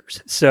of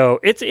acres. So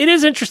it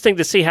is interesting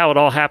to see how it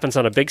all happens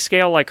on a big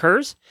scale like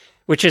hers,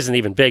 which isn't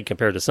even big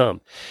compared to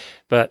some.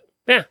 But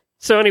yeah.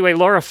 So anyway,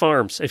 Laura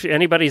Farms. If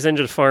anybody's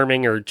into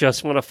farming or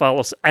just want to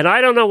follow, and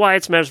I don't know why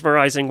it's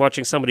mesmerizing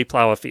watching somebody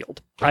plow a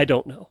field. I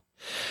don't know.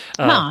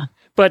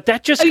 But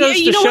that just goes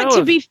to show. What,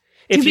 to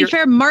be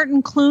fair,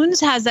 Martin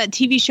Clunes has that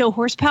TV show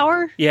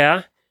Horsepower.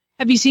 Yeah.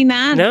 Have you seen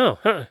that? No.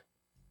 Huh.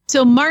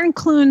 So Martin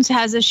Clunes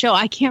has a show.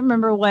 I can't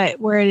remember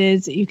where it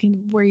is.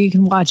 Where you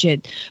can watch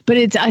it, but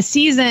it's a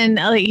season.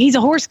 Like, he's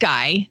a horse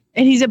guy,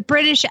 and he's a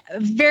British,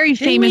 very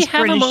famous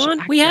British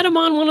actor. We had him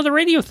on one of the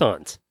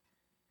radiothons.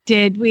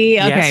 Did we?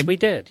 Okay. Yes, we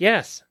did.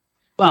 Yes.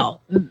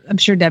 Well, I'm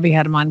sure Debbie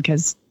had him on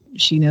because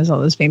she knows all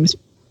those famous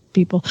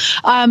people.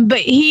 But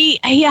he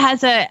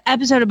has an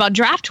episode about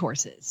draft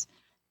horses.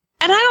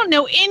 And I don't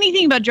know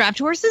anything about draft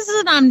horses,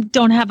 and I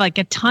don't have like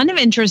a ton of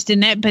interest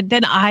in it. But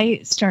then I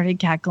started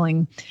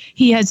cackling.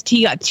 He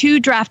got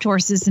 2 draft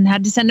horses and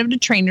had to send them to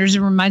trainers.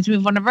 It reminds me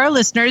of one of our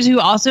listeners who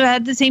also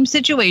had the same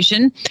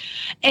situation.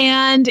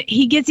 And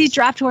he gets these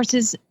draft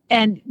horses,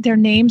 and their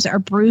names are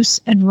Bruce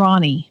and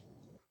Ronnie.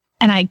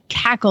 And I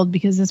cackled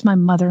because it's my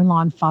mother-in-law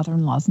and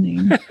father-in-law's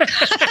name.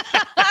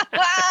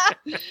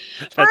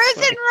 Bruce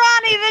and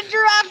Ronnie, the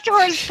draft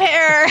horse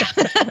pair.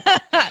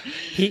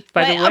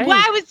 By the way,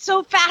 why was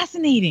so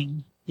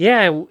fascinating?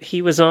 Yeah,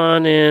 he was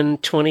on in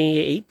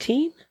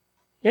 2018.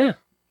 Yeah.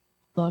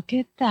 Look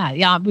at that.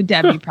 Yeah, with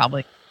Debbie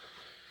probably.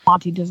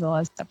 Monty does a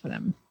lot of stuff with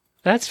him.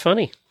 That's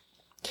funny.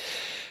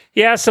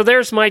 Yeah, so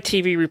there's my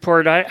TV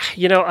report.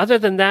 Other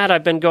than that,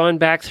 I've been going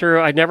back through.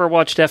 I never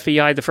watched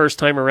FBI the first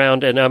time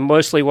around, and I'm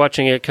mostly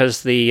watching it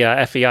because the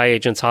FBI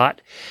agent's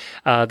hot.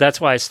 That's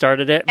why I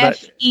started it.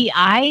 But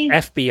FBI?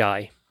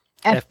 FBI.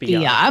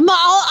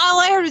 All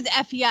I heard was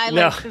FBI.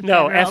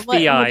 No, FBI.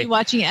 We'll be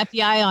watching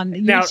FBI on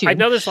YouTube. Now, I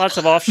know there's lots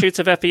of offshoots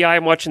of FBI.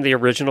 I'm watching the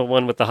original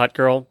one with the hot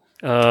girl.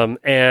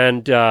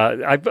 And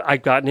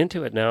I've gotten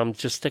into it now. I'm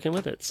just sticking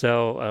with it.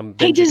 So,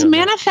 hey, does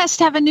Manifest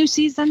have a new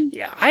season?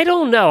 Yeah, I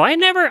don't know.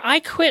 I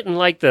quit in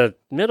like the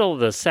middle of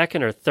the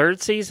 2nd or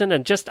 3rd season,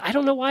 and I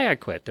don't know why I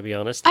quit, to be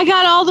honest. I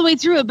got all the way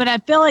through it, but I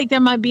feel like there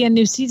might be a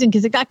new season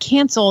because it got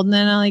canceled, and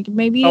then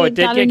maybe. Oh, it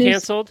did get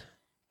canceled?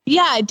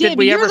 Yeah, it did. Did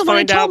we ever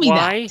find out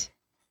why?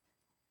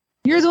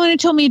 You're the one who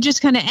told me it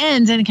just kind of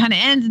ends, and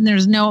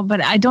there's no.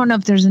 But I don't know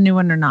if there's a new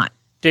one or not.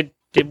 Did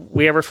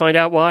we ever find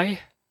out why?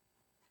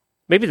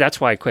 Maybe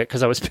that's why I quit,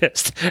 because I was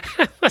pissed.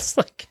 I was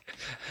like,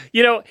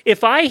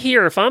 if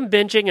I'm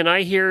binging and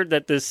I hear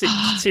that the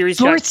series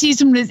 4th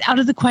season was out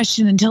of the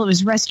question until it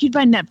was rescued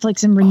by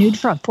Netflix and renewed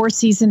for a 4th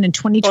season in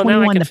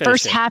 2021. The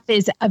first half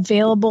is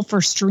available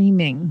for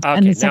streaming,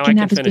 and the second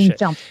half is being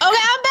filmed. Okay,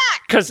 I'm back.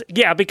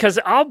 Because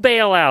I'll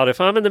bail out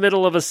if I'm in the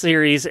middle of a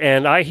series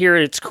and I hear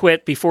it's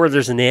quit before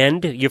there's an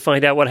end. You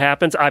find out what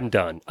happens, I'm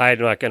done. I'm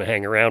not going to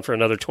hang around for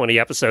another 20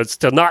 episodes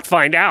to not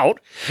find out.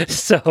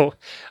 So,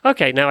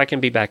 okay, now I can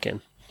be back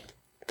in.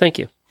 Thank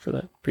you for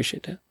that.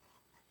 Appreciate that.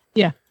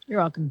 Yeah, you're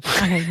welcome.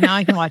 Okay, now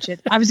I can watch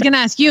it. I was going to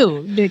ask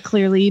you, but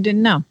clearly you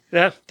didn't know.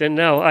 Yeah, didn't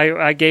know.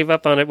 I gave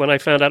up on it when I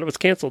found out it was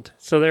canceled.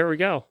 So there we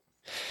go.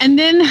 And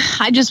then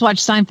I just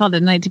watched Seinfeld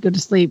at night to go to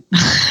sleep.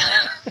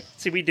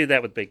 See, we do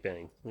that with Big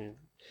Bang.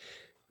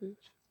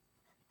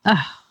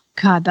 Oh,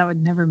 God, that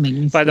would never make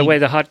me By the way,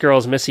 the hot girl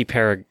is Missy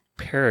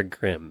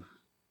Peregrine.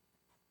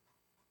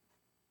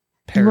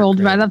 Rolled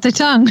right off the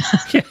tongue.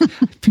 Yeah,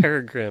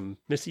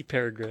 Missy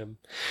Peregrine.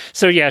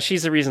 So yeah,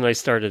 she's the reason I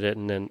started it,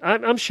 and then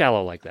I'm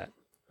shallow like that.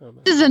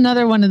 This is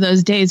another one of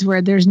those days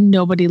where there's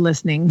nobody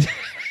listening.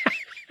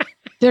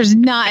 There's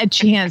not a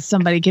chance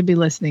somebody could be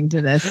listening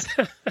to this.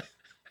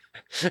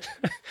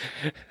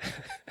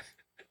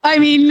 I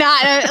mean, not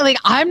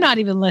I'm not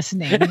even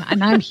listening,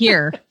 and I'm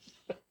here.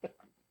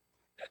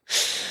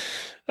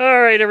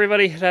 All right,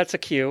 everybody. That's a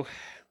cue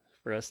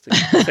for us to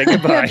say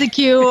goodbye. That's a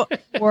cue.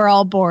 We're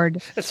all bored.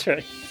 That's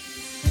right.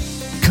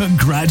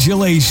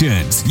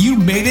 Congratulations. You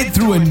made it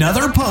through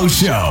another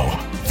post show.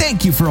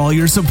 Thank you for all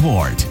your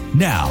support.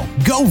 Now,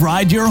 go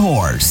ride your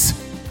horse.